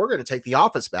and said, we're going to take The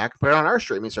Office back and put it on our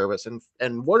streaming service.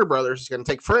 And Warner Brothers is going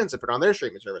to take Friends and put it on their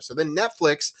streaming service. So then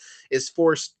Netflix is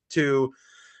forced to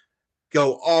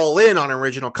go all in on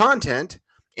original content,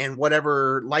 and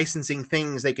whatever licensing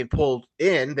things they can pull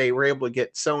in, they were able to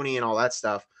get Sony and all that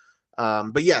stuff.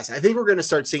 But yes, I think we're going to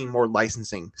start seeing more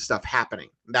licensing stuff happening.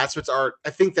 I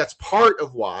think that's part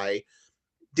of why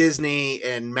Disney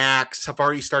and Max have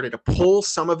already started to pull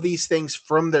some of these things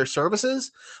from their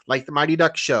services, like the Mighty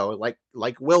Duck show,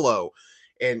 like Willow.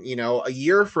 And, a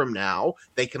year from now,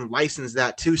 they can license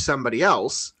that to somebody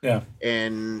else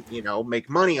and, make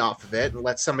money off of it and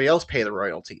let somebody else pay the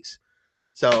royalties.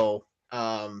 So,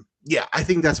 I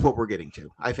think that's what we're getting to.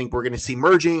 I think we're going to see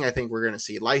merging. I think we're going to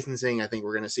see licensing. I think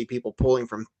we're going to see people pulling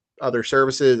from other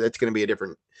services. It's going to be a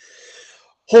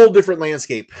whole different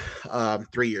landscape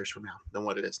 3 years from now than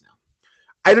what it is now.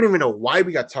 I don't even know why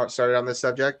we got started on this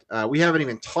subject. We haven't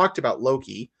even talked about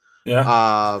Loki.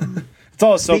 Yeah. It's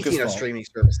all Ahsoka's Speaking of fault. streaming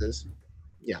services.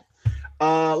 Yeah.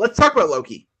 Let's talk about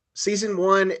Loki. Season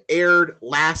 1 aired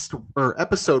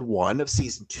episode 1 of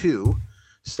season 2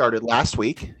 started last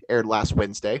week, aired last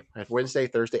Wednesday. Wednesday,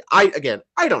 Thursday. I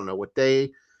don't know what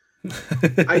day.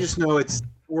 I just know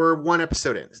we're one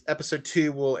episode in. Episode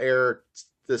 2 will air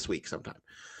this week sometime.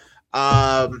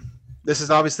 This is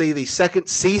obviously the second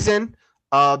season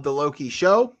of the Loki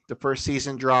show. The first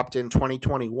season dropped in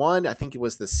 2021. I think it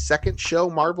was the second show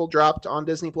Marvel dropped on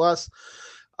Disney Plus.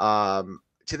 To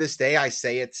this day, I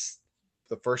say it's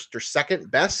the first or second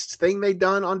best thing they've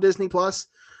done on Disney Plus.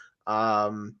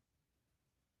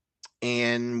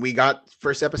 And we got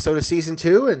first episode of season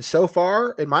 2, and so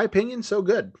far, in my opinion, so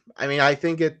good. I mean, I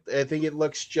think it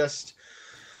looks just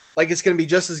like it's going to be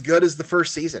just as good as the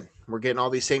first season. We're getting all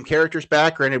these same characters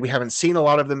back. Granted, we haven't seen a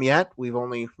lot of them yet. We've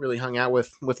only really hung out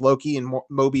with Loki and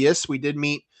Mobius. We did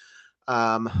meet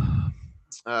Ke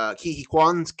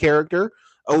Kwan's character,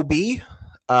 OB,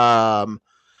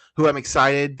 who I'm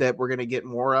excited that we're going to get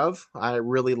more of. I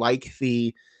really like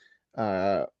the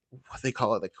what they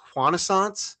call it, the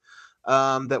Quanaissance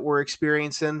that we're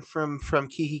experiencing from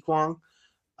Ke Kwang.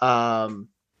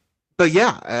 But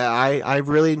yeah, I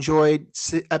really enjoyed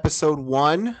episode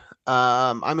 1.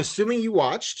 I'm assuming you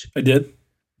watched. I did.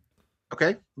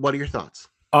 Okay, what are your thoughts?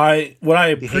 I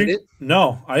hate it?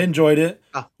 No, I enjoyed it.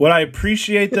 Oh. What I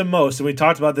appreciate the most, and we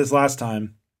talked about this last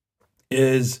time,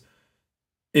 is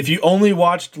if you only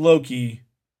watched Loki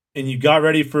and you got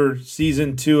ready for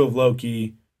season 2 of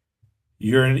Loki,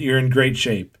 you're in great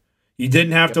shape. You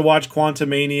didn't have to watch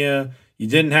Quantumania. You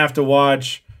didn't have to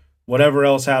watch whatever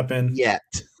else happened yet.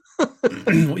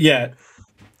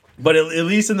 But at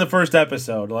least in the first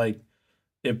episode, like,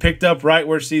 it picked up right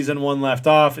where season 1 left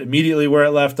off, immediately where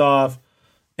it left off.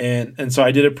 And so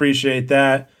I did appreciate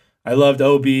that. I loved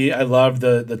OB. I loved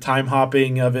the time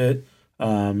hopping of it.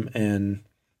 And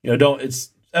it's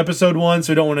episode 1,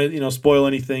 so we don't want to spoil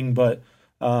anything. But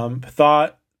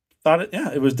thought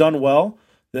it was done well.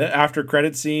 The after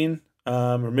credit scene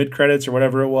or mid credits or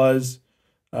whatever it was.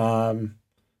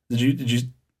 Did you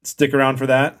stick around for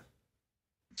that?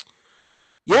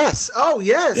 Yes. Oh,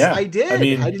 yes. Yeah. I did. I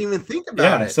didn't even think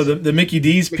about it. So the Mickey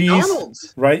D's McDonald's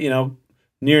piece, right?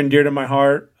 Near and dear to my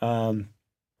heart.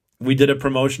 We did a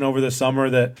promotion over the summer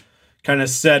that kind of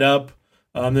set up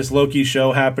this Loki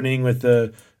show happening with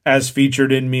the as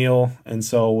featured in meal, and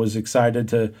so was excited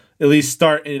to at least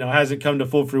start. Hasn't come to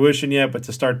full fruition yet, but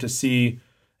to start to see,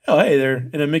 hey, they're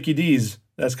in a Mickey D's.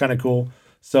 That's kind of cool.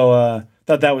 So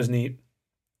thought that was neat.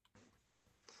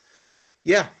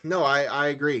 Yeah, no, I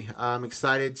agree. I'm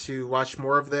excited to watch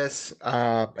more of this.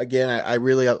 Again, I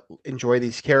really enjoy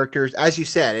these characters. As you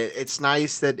said, it's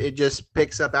nice that it just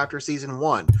picks up after season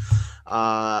 1.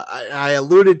 I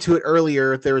alluded to it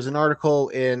earlier. There was an article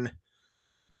in,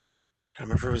 I don't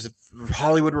remember if it was a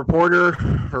Hollywood Reporter,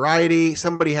 Variety.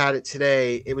 Somebody had it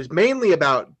today. It was mainly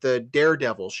about the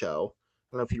Daredevil show. I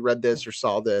don't know if you read this or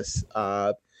saw this,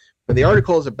 but the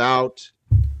article is about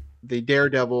the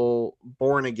Daredevil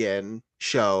Born Again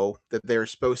show that they're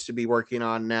supposed to be working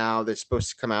on now. That's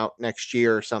supposed to come out next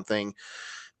year or something.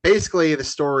 Basically, the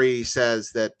story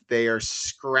says that they are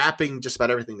scrapping just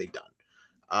about everything they've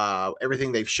done.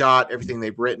 Everything they've shot, everything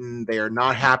they've written, they are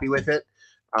not happy with it.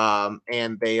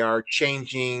 And they are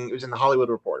changing. It was in the Hollywood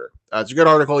Reporter. It's a good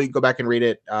article. You can go back and read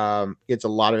it. Gets a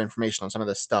lot of information on some of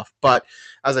this stuff. But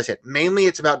as I said, mainly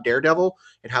it's about Daredevil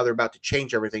and how they're about to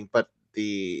change everything. But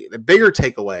the bigger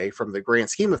takeaway from the grand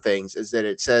scheme of things is that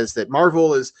it says that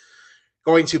Marvel is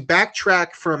going to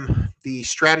backtrack from the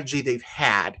strategy they've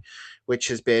had, which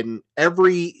has been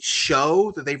every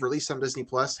show that they've released on Disney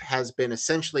Plus has been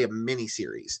essentially a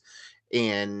mini-series,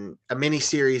 and a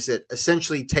mini-series that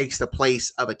essentially takes the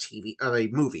place of a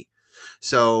movie.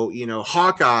 So,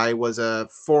 Hawkeye was a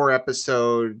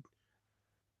 4-episode.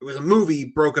 It was a movie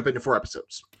broke up into 4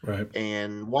 episodes. Right.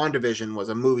 And WandaVision was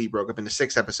a movie broke up into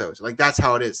 6 episodes. Like, that's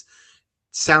how it is.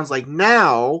 Sounds like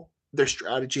now their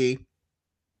strategy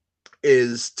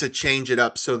is to change it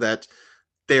up so that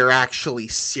they're actually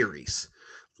series,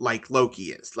 like Loki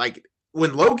is. Like,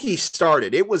 when Loki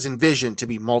started, it was envisioned to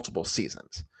be multiple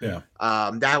seasons. Yeah.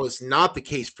 That was not the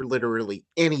case for literally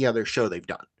any other show they've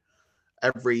done.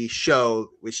 Every show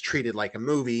was treated like a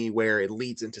movie where it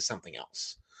leads into something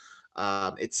else.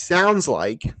 It sounds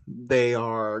like they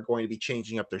are going to be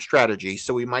changing up their strategy,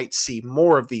 so we might see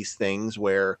more of these things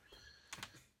where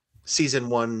season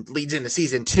 1 leads into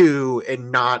season 2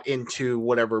 and not into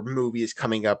whatever movie is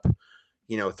coming up,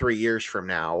 3 years from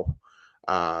now.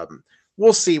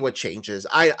 We'll see what changes.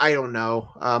 I don't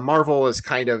know. Marvel is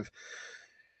kind of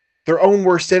their own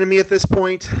worst enemy at this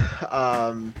point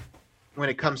when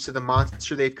it comes to the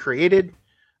monster they've created.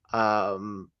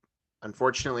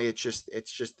 Unfortunately, it's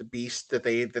just the beast that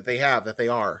they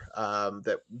are.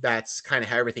 That's kind of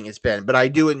how everything has been. But I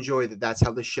do enjoy that that's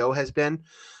how the show has been.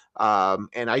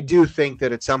 And I do think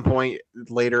that at some point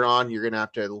later on, you're going to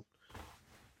have to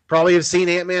probably have seen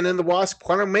Ant-Man and the Wasp: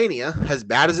 Quantumania, as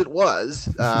bad as it was,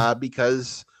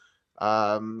 because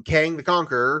Kang the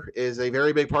Conqueror is a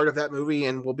very big part of that movie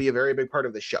and will be a very big part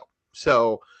of the show.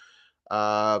 So,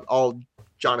 all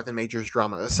Jonathan Majors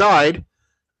drama aside,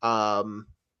 um,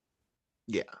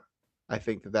 yeah, I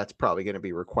think that that's probably going to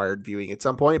be required viewing at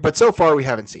some point. But so far, we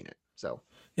haven't seen it. So,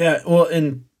 Yeah, well,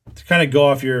 and to kind of go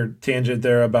off your tangent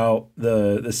there about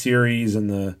the series and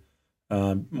the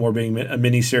more being a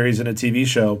mini series and a TV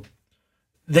show,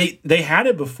 they had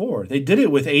it before. They did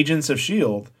it with Agents of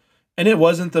Shield, and it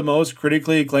wasn't the most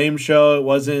critically acclaimed show. It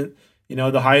wasn't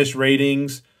the highest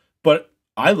ratings, but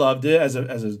I loved it as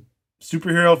a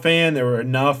superhero fan. There were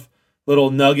enough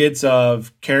little nuggets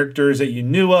of characters that you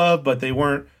knew of, but they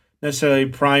weren't necessarily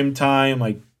prime time,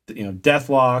 like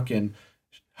Deathlock and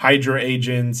Hydra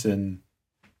agents and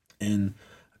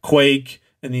Quake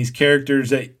and these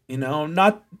characters that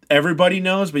not everybody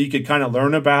knows, but you could kind of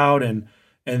learn about, and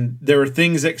there were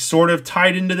things that sort of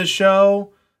tied into the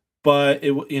show, but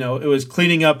it was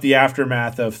cleaning up the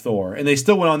aftermath of Thor, and they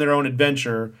still went on their own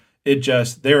adventure. It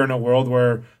just they're in a world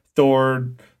where Thor,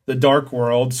 the Dark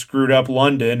World, screwed up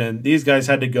London, and these guys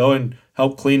had to go and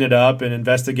help clean it up and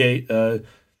investigate a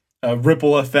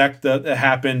ripple effect that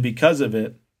happened because of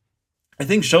it. I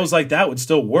think shows like that would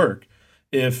still work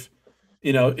if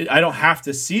I don't have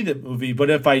to see the movie,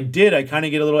 but if I did, I kind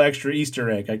of get a little extra Easter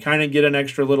egg. I kind of get an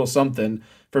extra little something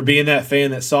for being that fan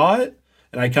that saw it,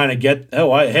 and I kind of get,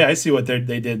 hey, I see what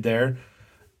they did there.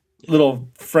 Little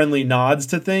friendly nods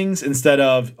to things instead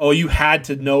of, oh, you had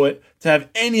to know it to have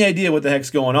any idea what the heck's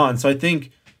going on. So I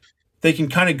think they can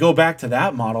kind of go back to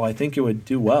that model. I think it would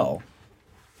do well.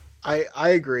 I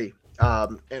agree.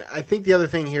 And I think the other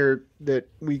thing here that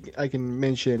I can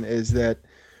mention is that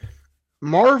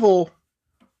Marvel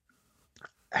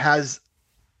has,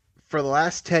 for the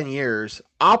last 10 years,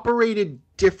 operated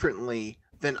differently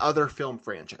than other film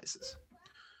franchises.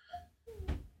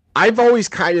 I've always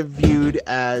kind of viewed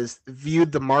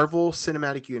the Marvel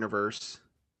Cinematic Universe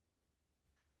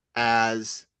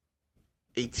as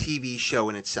a TV show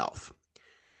in itself.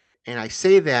 And I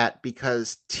say that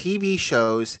because TV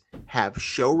shows have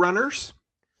showrunners,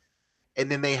 and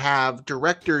then they have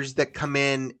directors that come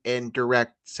in and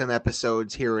direct some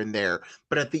episodes here and there.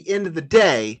 But at the end of the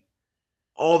day,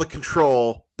 all the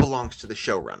control belongs to the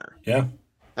showrunner. Yeah.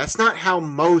 That's not how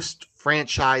most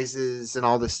franchises and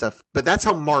all this stuff, but that's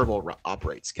how Marvel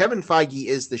operates. Kevin Feige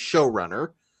is the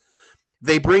showrunner.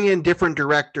 They bring in different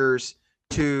directors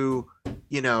to,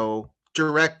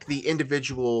 direct the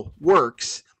individual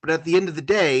works, but at the end of the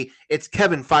day, it's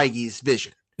Kevin Feige's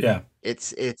vision. Yeah.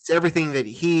 It's everything that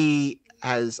he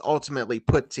has ultimately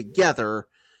put together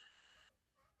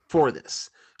for this.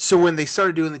 So when they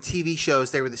started doing the TV shows,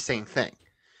 they were the same thing.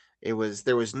 There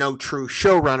was no true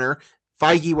showrunner.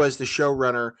 Feige was the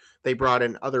showrunner. They brought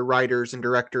in other writers and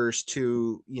directors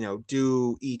to,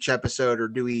 do each episode or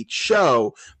do each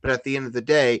show. But at the end of the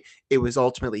day, it was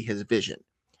ultimately his vision.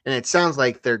 And it sounds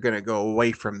like they're going to go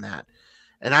away from that.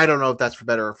 And I don't know if that's for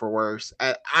better or for worse.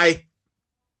 I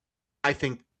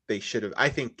think they should have. I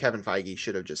think Kevin Feige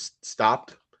should have just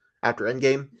stopped after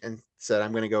Endgame and said,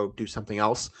 "I'm going to go do something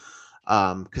else,"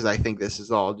 because I think this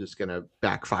is all just going to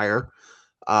backfire.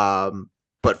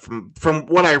 But from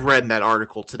what I read in that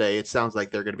article today, it sounds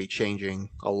like they're going to be changing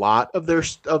a lot of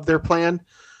their plan,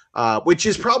 which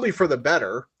is probably for the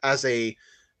better as a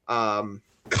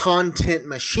content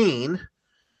machine,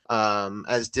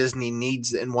 as Disney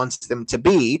needs and wants them to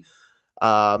be.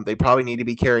 They probably need to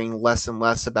be caring less and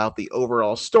less about the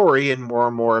overall story and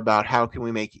more about how can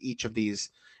we make each of these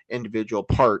individual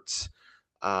parts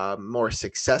more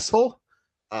successful.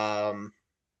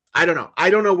 I don't know. I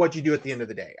don't know what you do at the end of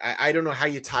the day. I don't know how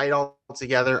you tie it all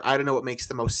together. I don't know what makes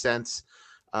the most sense.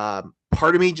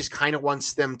 Part of me just kind of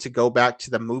wants them to go back to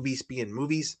the movies being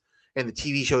movies and the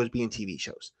TV shows being TV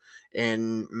shows.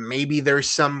 And maybe there's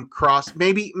some cross,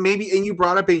 maybe, and you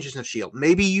brought up Agents of S.H.I.E.L.D.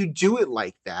 Maybe you do it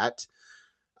like that.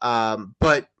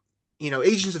 But,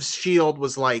 Agents of S.H.I.E.L.D.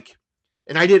 was like,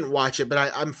 and I didn't watch it,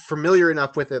 but I'm familiar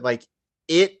enough with it. Like,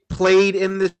 it played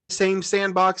in the same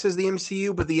sandbox as the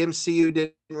MCU, but the MCU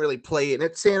didn't really play in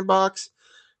its sandbox.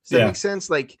 Does that make sense?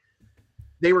 Like,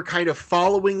 they were kind of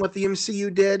following what the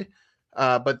MCU did,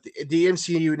 but the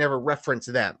MCU never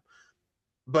referenced them.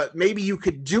 But maybe you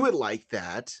could do it like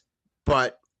that,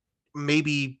 but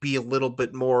maybe be a little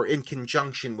bit more in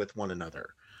conjunction with one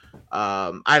another.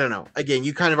 I don't know. Again,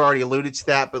 you kind of already alluded to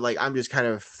that, but like, I'm just kind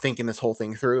of thinking this whole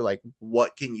thing through. Like,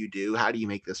 what can you do? How do you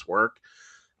make this work?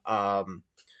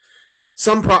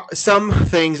 Some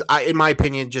things, in my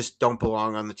opinion, just don't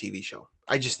belong on the TV show.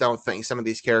 I just don't think some of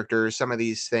these characters, some of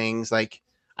these things, like,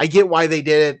 I get why they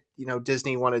did it.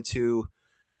 Disney wanted to,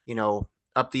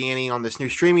 up the ante on this new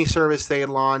streaming service they had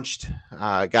launched.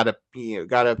 Gotta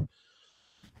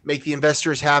make the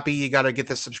investors happy. You got to get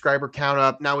the subscriber count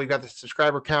up. Now we've got the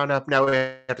subscriber count up. Now we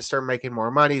have to start making more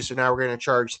money. So now we're going to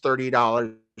charge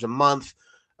 $30 a month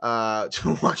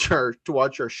to watch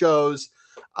our shows.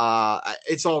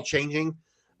 It's all changing,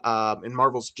 and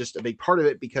Marvel's just a big part of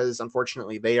it because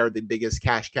unfortunately they are the biggest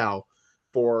cash cow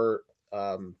for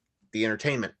the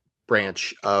entertainment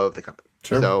branch of the company.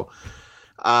 Sure. So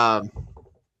I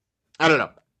don't know.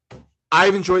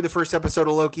 I've enjoyed the first episode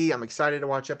of Loki. I'm excited to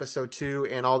watch episode 2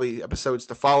 and all the episodes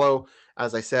to follow.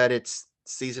 As I said, it's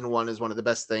season 1 is one of the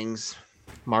best things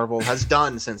Marvel has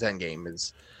done since Endgame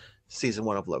is season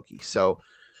 1 of Loki. So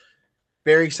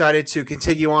very excited to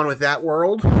continue on with that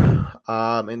world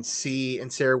and see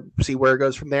where it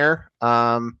goes from there.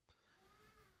 Yeah.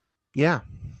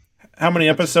 How many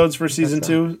episodes for season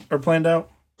 2 are planned out?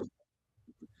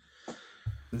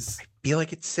 I feel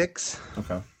like it's 6.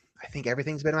 Okay. I think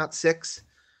everything's been about 6.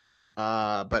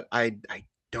 But I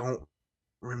don't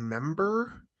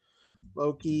remember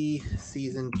Loki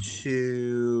season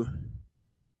 2.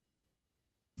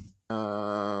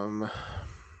 I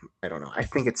don't know. I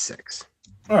think it's 6.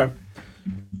 All right.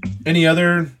 Any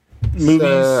other movies?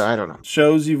 I don't know.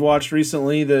 Shows you've watched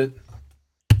recently that?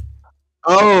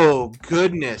 Oh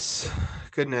goodness.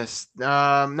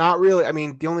 Not really. I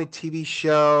mean, the only TV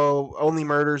show, Only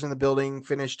Murders in the Building,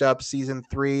 finished up season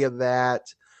 3 of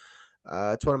that.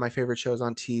 It's one of my favorite shows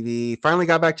on TV. Finally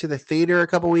got back to the theater a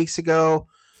couple weeks ago.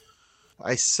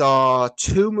 I saw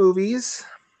 2 movies.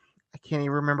 I can't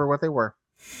even remember what they were.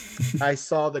 I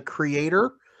saw The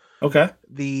Creator. Okay.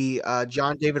 The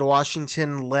John David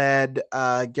Washington led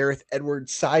Gareth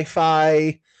Edwards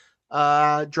sci-fi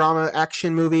drama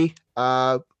action movie.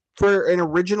 For an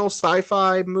original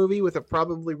sci-fi movie with a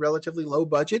probably relatively low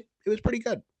budget, it was pretty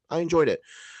good. I enjoyed it.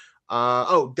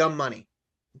 Dumb Money,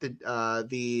 the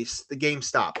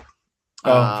GameStop.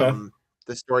 Okay.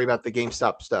 The story about the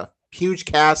GameStop stuff. Huge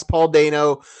cast: Paul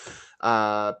Dano,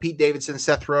 Pete Davidson,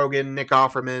 Seth Rogen, Nick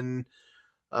Offerman.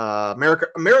 America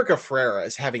Ferrera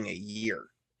is having a year.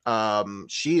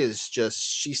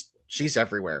 She's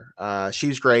everywhere.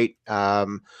 She's great.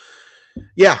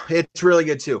 Yeah, it's really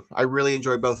good too. I really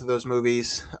enjoyed both of those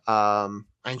movies. I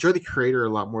enjoy The Creator a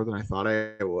lot more than I thought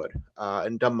I would.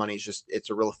 And Dumb Money it's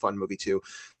a real fun movie too.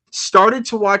 Started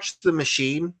to watch The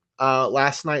Machine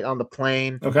last night on the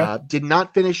plane. Okay. Did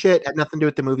not finish it. Had nothing to do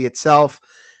with the movie itself.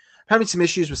 Having some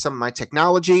issues with some of my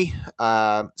technology.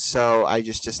 So I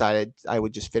just decided I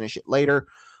would just finish it later.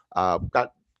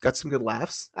 Got some good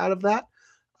laughs out of that.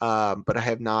 But I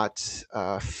have not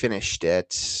finished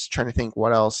it. Trying to think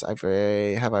what else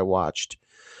have I watched.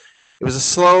 It was a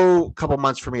slow couple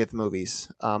months for me at the movies.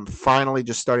 Finally,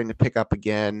 just starting to pick up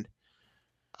again.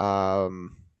 But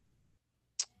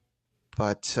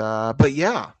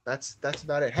yeah, that's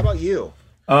about it. How about you?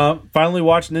 Finally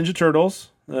watched Ninja Turtles,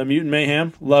 Mutant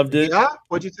Mayhem. Loved it. Yeah,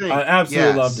 what'd you think? I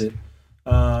absolutely loved it.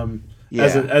 Yeah.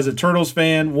 As a Turtles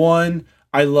fan,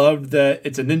 I loved that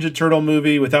it's a Ninja Turtle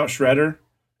movie without Shredder.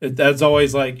 That's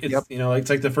always like it's it's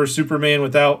like the first Superman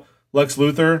without Lex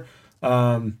Luthor.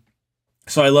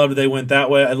 So I loved they went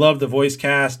that way. I loved the voice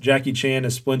cast. Jackie Chan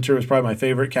as Splinter was probably my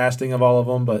favorite casting of all of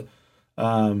them, but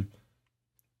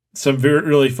some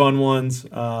really fun ones.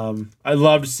 I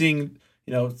loved seeing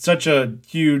such a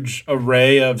huge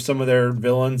array of some of their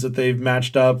villains that they've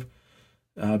matched up.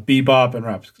 Bebop and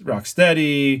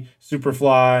Rocksteady,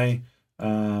 Superfly.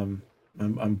 I'm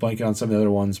blanking on some of the other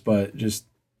ones, but just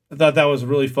I thought that was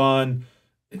really fun.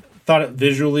 Thought it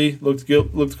visually looked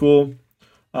cool,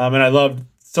 and I loved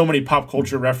so many pop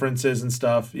culture references and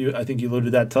stuff. I think you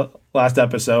alluded to that last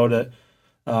episode,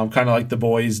 kind of like The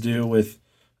Boys do with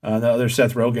the other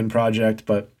Seth Rogen project.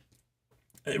 But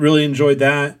I really enjoyed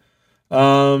that.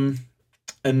 And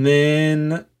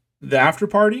then the After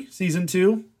Party season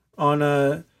 2 on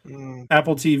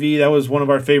Apple TV. That was one of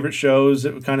our favorite shows.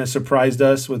 It kind of surprised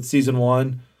us with season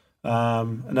 1.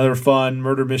 Another fun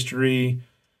murder mystery,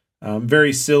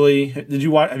 very silly. Have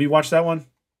you watched that one?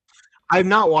 I've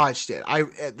not watched it.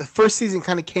 The first season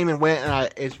kind of came and went,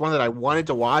 and it's one that I wanted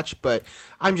to watch, but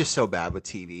I'm just so bad with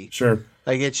TV. Sure,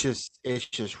 like it's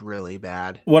just really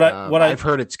bad. I've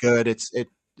heard it's good. It's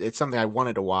something I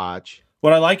wanted to watch.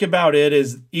 What I like about it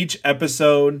is each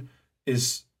episode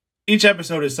is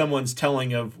someone's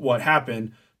telling of what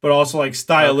happened, but also like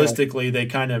stylistically they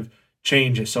kind of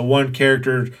change it. So one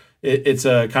character, it's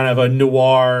a kind of a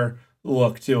noir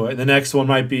look to it. The next one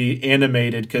might be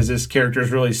animated because this character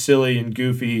is really silly and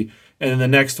goofy, and then the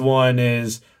next one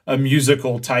is a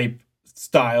musical type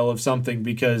style of something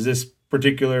because this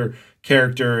particular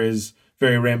character is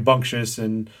very rambunctious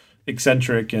and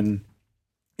eccentric, and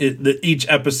each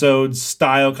episode's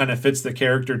style kind of fits the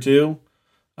character too.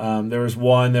 There was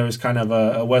one that was kind of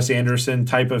a Wes Anderson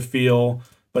type of feel,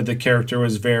 but the character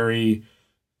was very,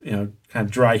 kind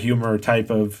of dry humor type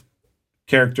of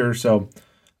character. So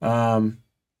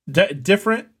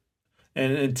different.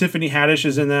 And Tiffany Haddish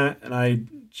is in that,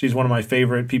 and she's one of my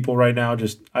favorite people right now.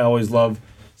 Just I always love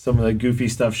some of the goofy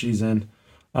stuff she's in.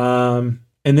 And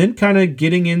then kind of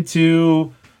getting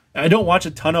into, I don't watch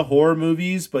a ton of horror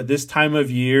movies, but this time of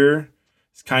year,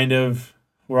 it's kind of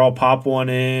where I'll pop one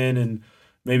in, and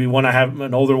maybe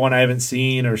an older one I haven't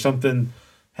seen or something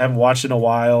haven't watched in a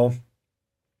while.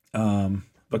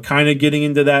 But kind of getting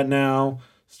into that now.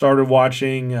 Started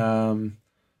watching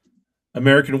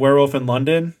American Werewolf in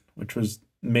London, which was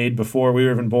made before we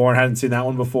were even born. Hadn't seen that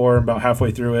one before. I'm about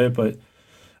halfway through it, but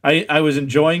I was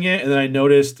enjoying it, and then I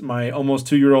noticed my almost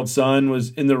 2-year-old son was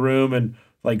in the room and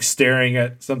like staring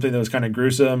at something that was kind of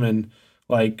gruesome, and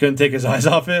like couldn't take his eyes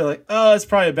off it. Like, oh, it's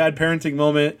probably a bad parenting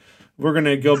moment. We're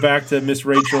gonna go back to Miss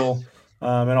Rachel,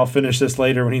 and I'll finish this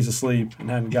later when he's asleep, and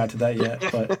haven't got to that yet.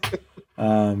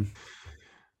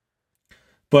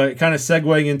 But kind of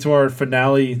segueing into our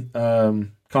finale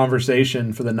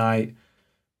conversation for the night,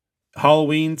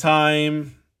 Halloween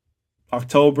time,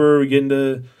 October, we get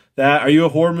into that. Are you a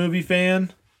horror movie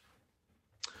fan?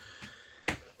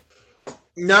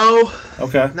 No.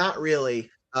 Okay. Not really.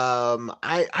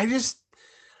 I just,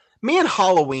 me and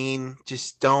Halloween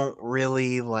just don't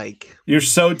really like. You're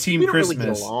so team Christmas.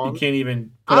 Really get along. You can't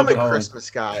even. I'm a Christmas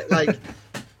guy. Like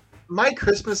my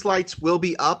Christmas lights will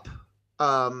be up,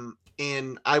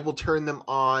 and I will turn them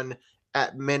on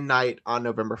at midnight on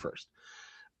November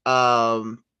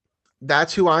 1st.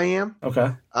 That's who I am.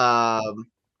 Okay.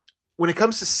 When it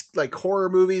comes to like horror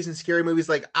movies and scary movies,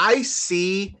 like I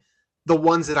see the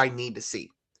ones that I need to see,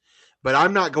 but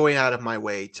I'm not going out of my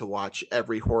way to watch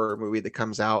every horror movie that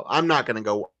comes out. I'm not going to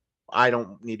go. I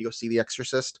don't need to go see The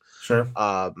Exorcist. Sure.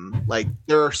 Like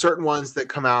there are certain ones that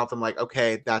come out. I'm like,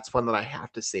 okay, that's one that I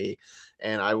have to see,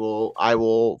 and I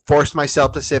will force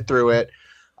myself to sit through it.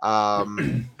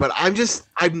 But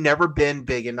I've never been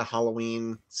big into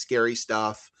Halloween scary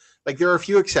stuff. Like there are a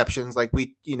few exceptions, like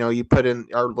you put in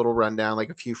our little rundown,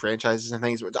 like a few franchises and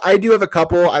things. I do have a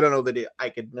couple. I don't know that I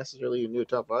could necessarily do a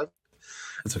top 5.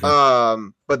 That's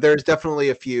okay. But there's definitely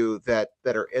a few that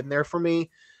are in there for me.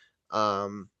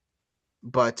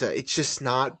 But it's just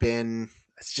not been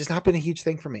a huge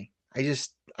thing for me. I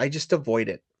just avoid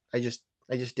it. I just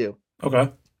do. Okay.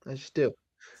 I just do.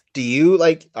 Do you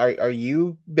like? Are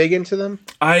you big into them?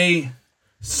 I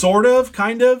sort of,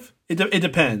 kind of. It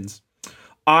depends.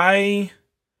 I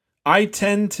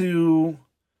tend to.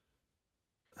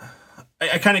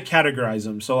 I kind of categorize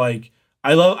them. So like,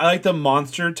 I like the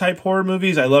monster type horror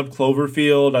movies. I love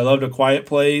Cloverfield. I loved A Quiet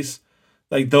Place.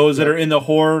 Like those that are in the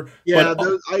horror. Yeah,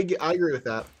 I agree with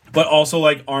that. But also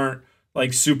like aren't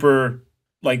like super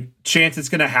like chance it's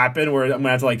gonna happen where I'm gonna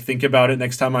have to like think about it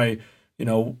next time I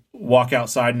walk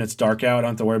outside and it's dark out. I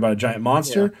don't have to worry about a giant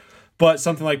monster. Yeah. But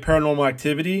something like Paranormal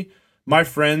Activity, my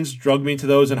friends drug me to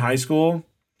those in high school,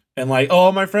 and like,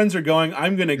 oh, my friends are going,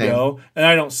 I'm gonna go, and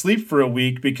I don't sleep for a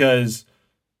week because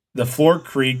the floor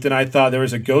creaked and I thought there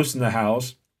was a ghost in the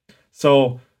house.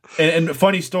 So. And a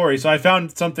funny story. So I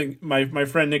found something. My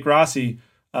friend Nick Rossi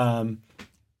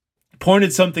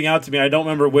pointed something out to me. I don't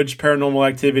remember which Paranormal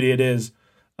Activity it is,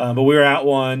 but we were at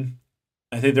one.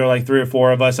 I think there were like 3 or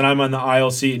 4 of us, and I'm on the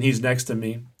aisle seat, and he's next to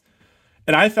me.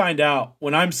 And I find out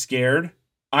when I'm scared,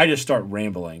 I just start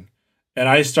rambling, and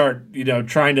I start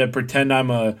trying to pretend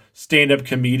I'm a stand-up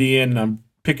comedian. And I'm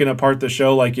picking apart the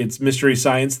show like it's Mystery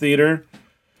Science Theater.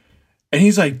 And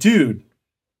he's like, "Dude,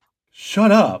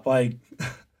 shut up!" Like.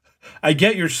 I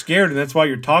get you're scared and that's why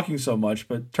you're talking so much,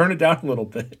 but turn it down a little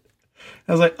bit.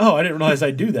 I was like, oh, I didn't realize I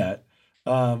do that.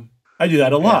 I do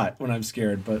that a lot when I'm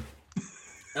scared. But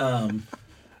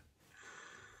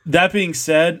that being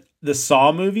said, the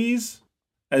Saw movies,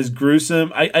 as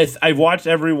gruesome, I've watched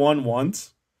every one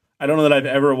once. I don't know that I've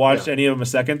ever watched any of them a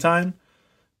second time,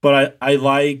 but I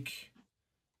like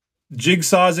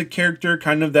Jigsaw as a character,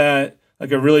 kind of that,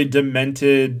 like a really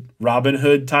demented Robin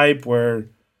Hood type where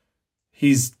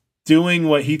he's doing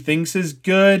what he thinks is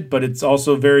good, but it's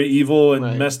also very evil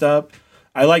and messed up.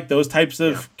 I like those types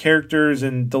of characters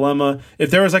and dilemma.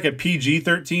 If there was like a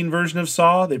PG-13 version of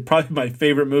Saw, they'd probably be my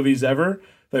favorite movies ever,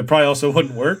 but it probably also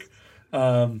wouldn't work.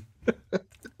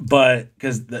 But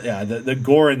because the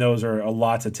gore in those are a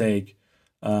lot to take.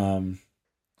 And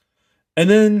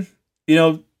then,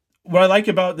 what I like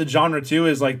about the genre too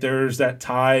is like there's that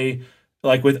tie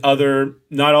like with other,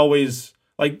 not always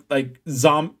like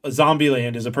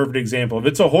Zombieland is a perfect example. If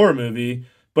it's a horror movie,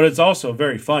 but it's also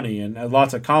very funny and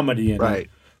lots of comedy in it.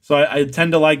 So I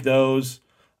tend to like those.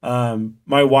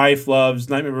 My wife loves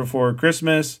Nightmare Before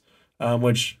Christmas,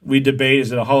 which we debate,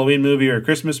 is it a Halloween movie or a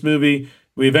Christmas movie?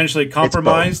 We eventually It's both.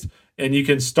 compromised, and you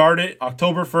can start it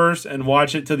October 1st and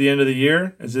watch it to the end of the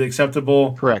year as an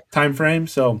acceptable Correct. time frame.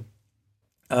 So,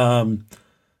 um,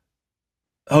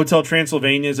 Hotel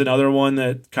Transylvania is another one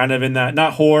that kind of in that,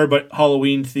 not horror but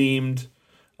Halloween themed.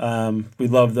 We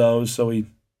love those, so we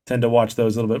tend to watch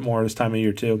those a little bit more this time of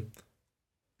year too.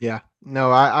 Yeah.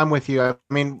 No, I'm with you. I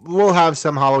mean, we'll have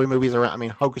some Halloween movies around. I mean,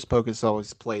 Hocus Pocus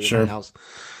always played in my Sure. house.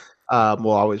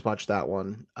 We'll always watch that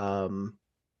one.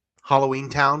 Halloween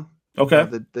Town, Okay.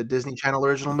 the Disney Channel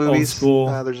original Old movies.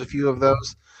 school. There's a few of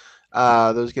those.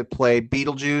 Those get played.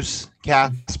 Beetlejuice,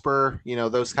 Casper,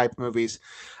 those type of movies.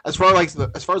 As far as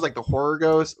the horror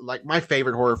goes, like my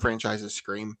favorite horror franchise is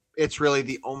Scream. It's really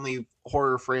the only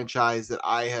horror franchise that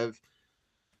I have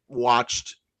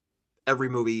watched every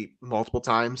movie multiple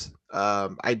times.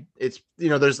 I it's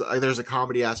there's a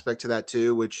comedy aspect to that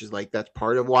too, which is like that's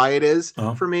part of why it is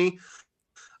Uh-huh. for me.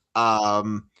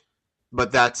 Um,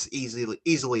 but that's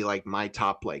easily like my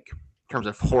top, like in terms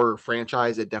of horror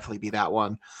franchise, it'd definitely be that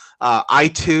one. I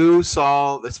too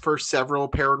saw this first several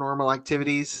Paranormal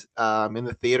Activities in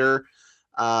the theater.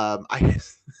 I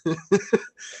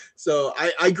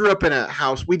I grew up in a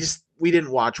house. We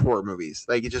didn't watch horror movies.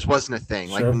 Like it just wasn't a thing.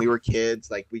 Like Sure. when we were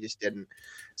kids, like we just didn't.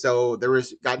 So there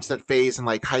was got to that phase in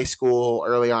like high school,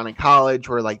 early on in college,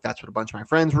 where like that's what a bunch of my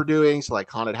friends were doing. So like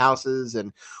haunted houses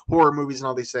and horror movies and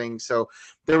all these things. So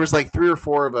there was like three or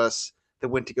four of us that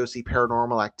went to go see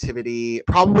Paranormal Activity.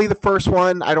 Probably the first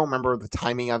one. I don't remember the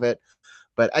timing of it,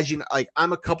 but as you know, like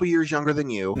I'm a couple years younger than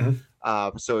you.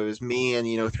 Mhm. So it was me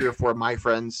and three or four of my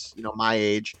friends, my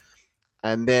age,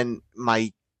 and then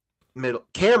my middle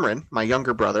Cameron, my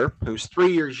younger brother, who's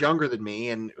 3 years younger than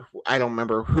me, and I don't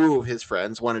remember who of his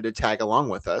friends wanted to tag along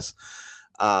with us.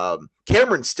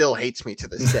 Cameron still hates me to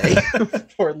this day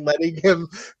for letting him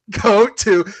go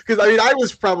to, because I mean I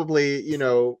was probably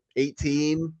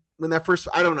 18 when that first,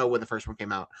 I don't know when the first one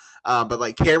came out, but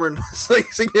like Cameron was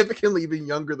like significantly even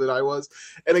younger than I was,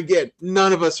 and again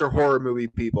none of us are horror movie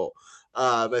people,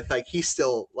 but like he's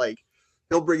still like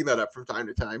he'll bring that up from time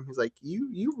to time. He's like,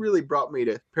 you really brought me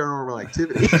to Paranormal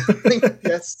Activity. Like,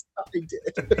 yes, I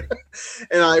did.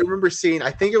 And I remember seeing,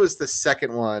 I think it was the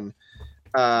second one.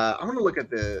 I want to look at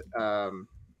the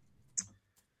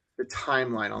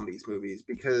timeline on these movies,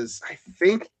 because I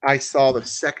think I saw the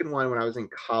second one when I was in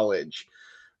college,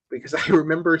 because I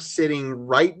remember sitting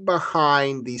right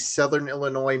behind the Southern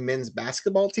Illinois men's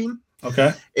basketball team.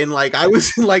 Okay. And like I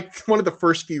was in like one of the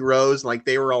first few rows, and like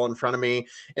they were all in front of me,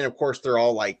 and of course they're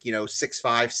all like 6'5",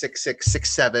 6'6",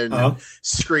 6'7", Uh-huh. and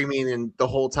screaming, and the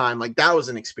whole time, like that was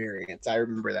an experience. I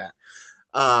remember that.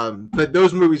 But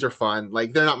those movies are fun.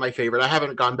 Like they're not my favorite. I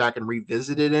haven't gone back and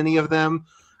revisited any of them,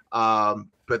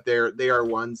 but they are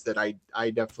ones that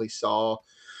I definitely saw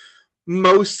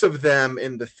most of them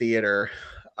in the theater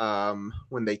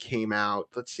when they came out.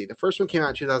 Let's see, the first one came out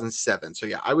in 2007, so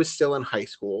yeah, I was still in high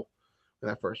school when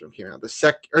that first one came out. The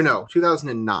second, or no,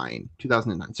 2009.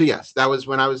 So yes, that was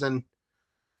when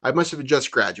I must have just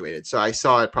graduated, so I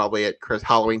saw it probably at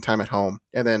Halloween time at home,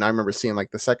 and then I remember seeing like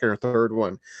the second or third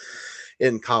one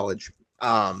in college.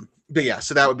 But yeah,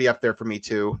 so that would be up there for me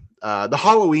too. The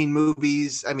Halloween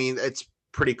movies, I mean, it's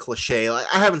pretty cliche. Like,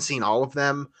 I haven't seen all of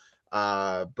them,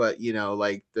 but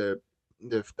like the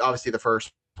obviously the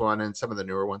first one and some of the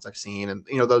newer ones I've seen, and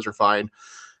those are fine.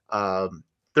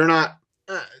 They're not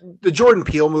the Jordan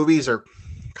Peele movies are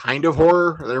kind of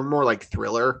horror. They're more like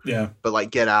thriller. Yeah. But like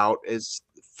Get Out is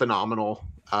phenomenal.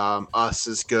 Us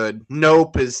is good.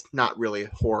 Nope is not really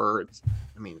horror. It's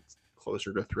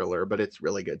closer to thriller, but it's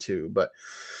really good too. But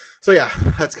so yeah,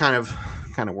 that's kind of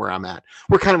where I'm at.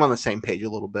 We're kind of on the same page a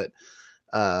little bit,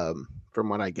 from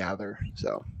what I gather.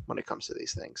 So when it comes to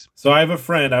these things, So I have a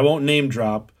friend, I won't name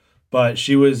drop, but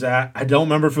she was at, I don't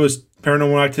remember if it was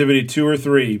Paranormal Activity 2 or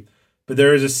 3, but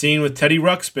there is a scene with Teddy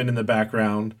Ruxpin in the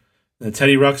background. And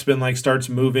Teddy Ruxpin like starts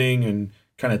moving and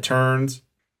kind of turns.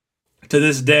 To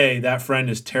this day, that friend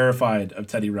is terrified of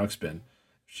Teddy Ruxpin.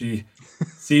 She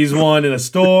sees one in a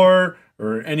store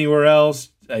or anywhere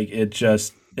else, like it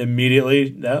just immediately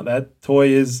that toy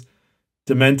is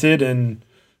demented and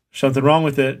something wrong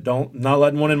with it. Not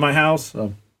letting one in my house.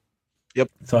 Yep.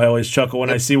 So I always chuckle when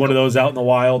I see one of those out in the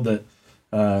wild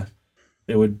that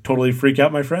it would totally freak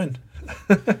out my friend.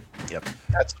 Yep.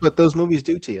 That's what those movies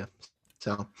do to you.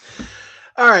 So,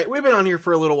 all right, we've been on here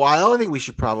for a little while. I think we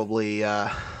should probably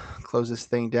close this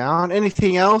thing down.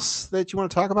 Anything else that you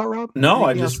want to talk about, Rob? No,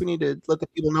 Anything else we need to let the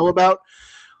people know about?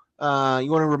 You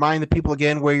want to remind the people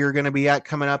again where you're going to be at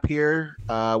coming up here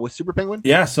with Super Penguin?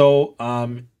 Yeah, so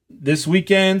This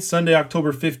weekend, Sunday,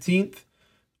 October 15th,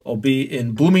 I'll be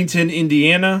in Bloomington,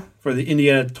 Indiana for the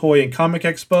Indiana Toy and Comic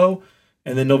Expo.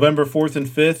 And then November 4th and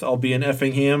 5th, I'll be in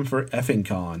Effingham for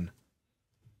EffingCon.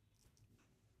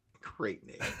 Great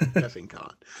name, effing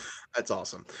con. That's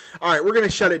awesome. All right, we're gonna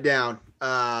shut it down.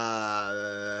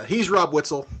 He's Rob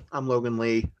Witzel. I'm Logan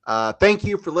Lee. Thank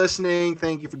you for listening.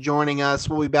 Thank you for joining us.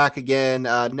 We'll be back again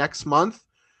next month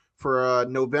for a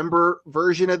November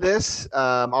version of this.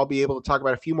 I'll be able to talk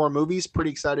about a few more movies. Pretty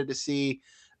excited to see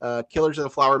Killers of the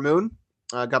Flower Moon.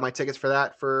 Got my tickets for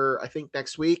that for I think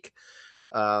next week.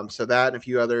 So that and a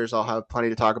few others I'll have plenty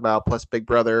to talk about. Plus Big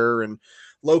Brother and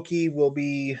Loki will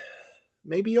be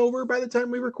maybe over by the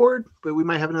time we record, but we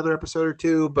might have another episode or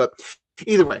two. But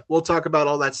either way, we'll talk about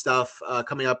all that stuff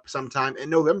coming up sometime in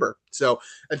November. So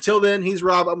until then, he's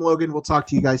Rob. I'm Logan. We'll talk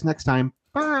to you guys next time.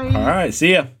 Bye. All right.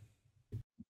 See ya.